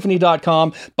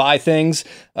lostsymphony.com. Buy things.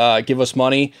 Give us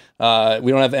money. We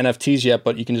don't have NFTs yet,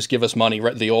 but you can just give us money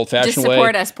the old-fashioned just way.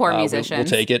 support us, poor musicians. We'll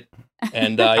take it.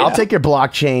 And I'll take your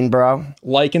blockchain, bro.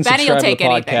 like and Benny will subscribe to the take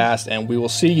anything. podcast, and we will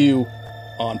see you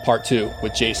on part 2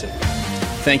 with Jason.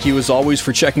 Thank you, as always,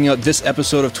 for checking out this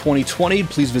episode of 2020.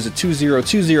 Please visit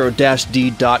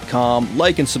 2020-d.com.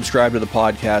 Like and subscribe to the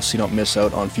podcast so you don't miss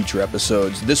out on future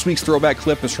episodes. This week's throwback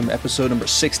clip is from episode number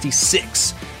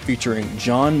 66, featuring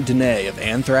John Dene of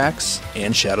Anthrax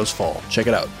and Shadows Fall. Check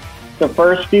it out. The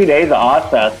first few days of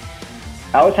Ozfest,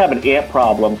 I was having amp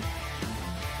problems,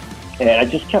 and I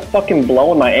just kept fucking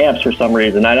blowing my amps for some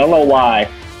reason. I don't know why.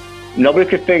 Nobody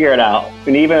could figure it out,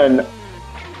 and even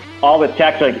all the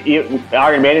techs, like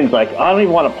Iron Maiden's like, I don't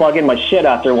even want to plug in my shit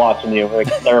after watching you. Like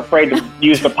they're afraid to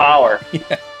use the power.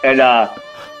 Yeah. And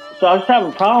so I was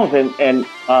having problems, and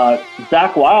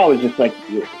Zach Weil was just like,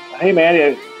 hey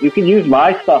man, you can use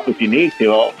my stuff if you need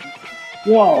to.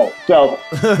 Whoa. So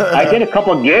I did a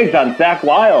couple of gigs on Zach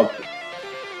Wild's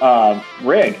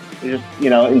rig. It's just,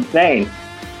 insane.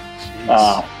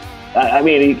 I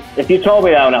mean, if you told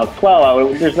me that when I was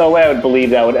 12, there's no way I would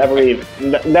believe that I would ever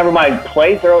even, never mind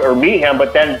play through or meet him,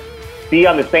 but then be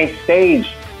on the same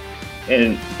stage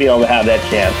and be able to have that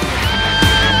chance.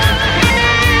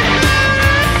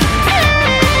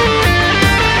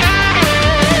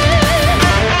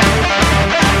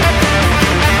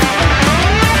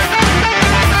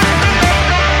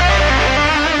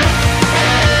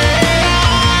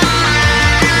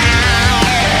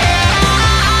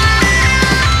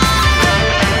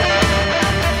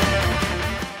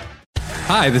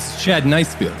 Hi, this is Chad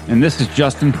Nicefield. And this is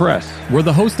Justin Press. We're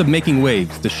the host of Making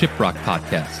Waves, the Shiprock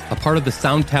podcast, a part of the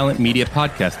Sound Talent Media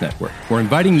Podcast Network. We're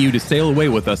inviting you to sail away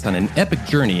with us on an epic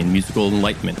journey in musical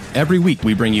enlightenment. Every week,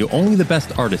 we bring you only the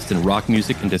best artists in rock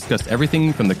music and discuss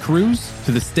everything from the cruise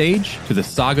to the stage to the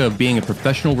saga of being a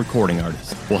professional recording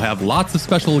artist. We'll have lots of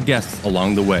special guests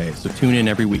along the way, so tune in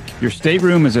every week. Your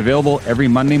stateroom is available every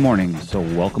Monday morning, so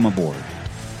welcome aboard.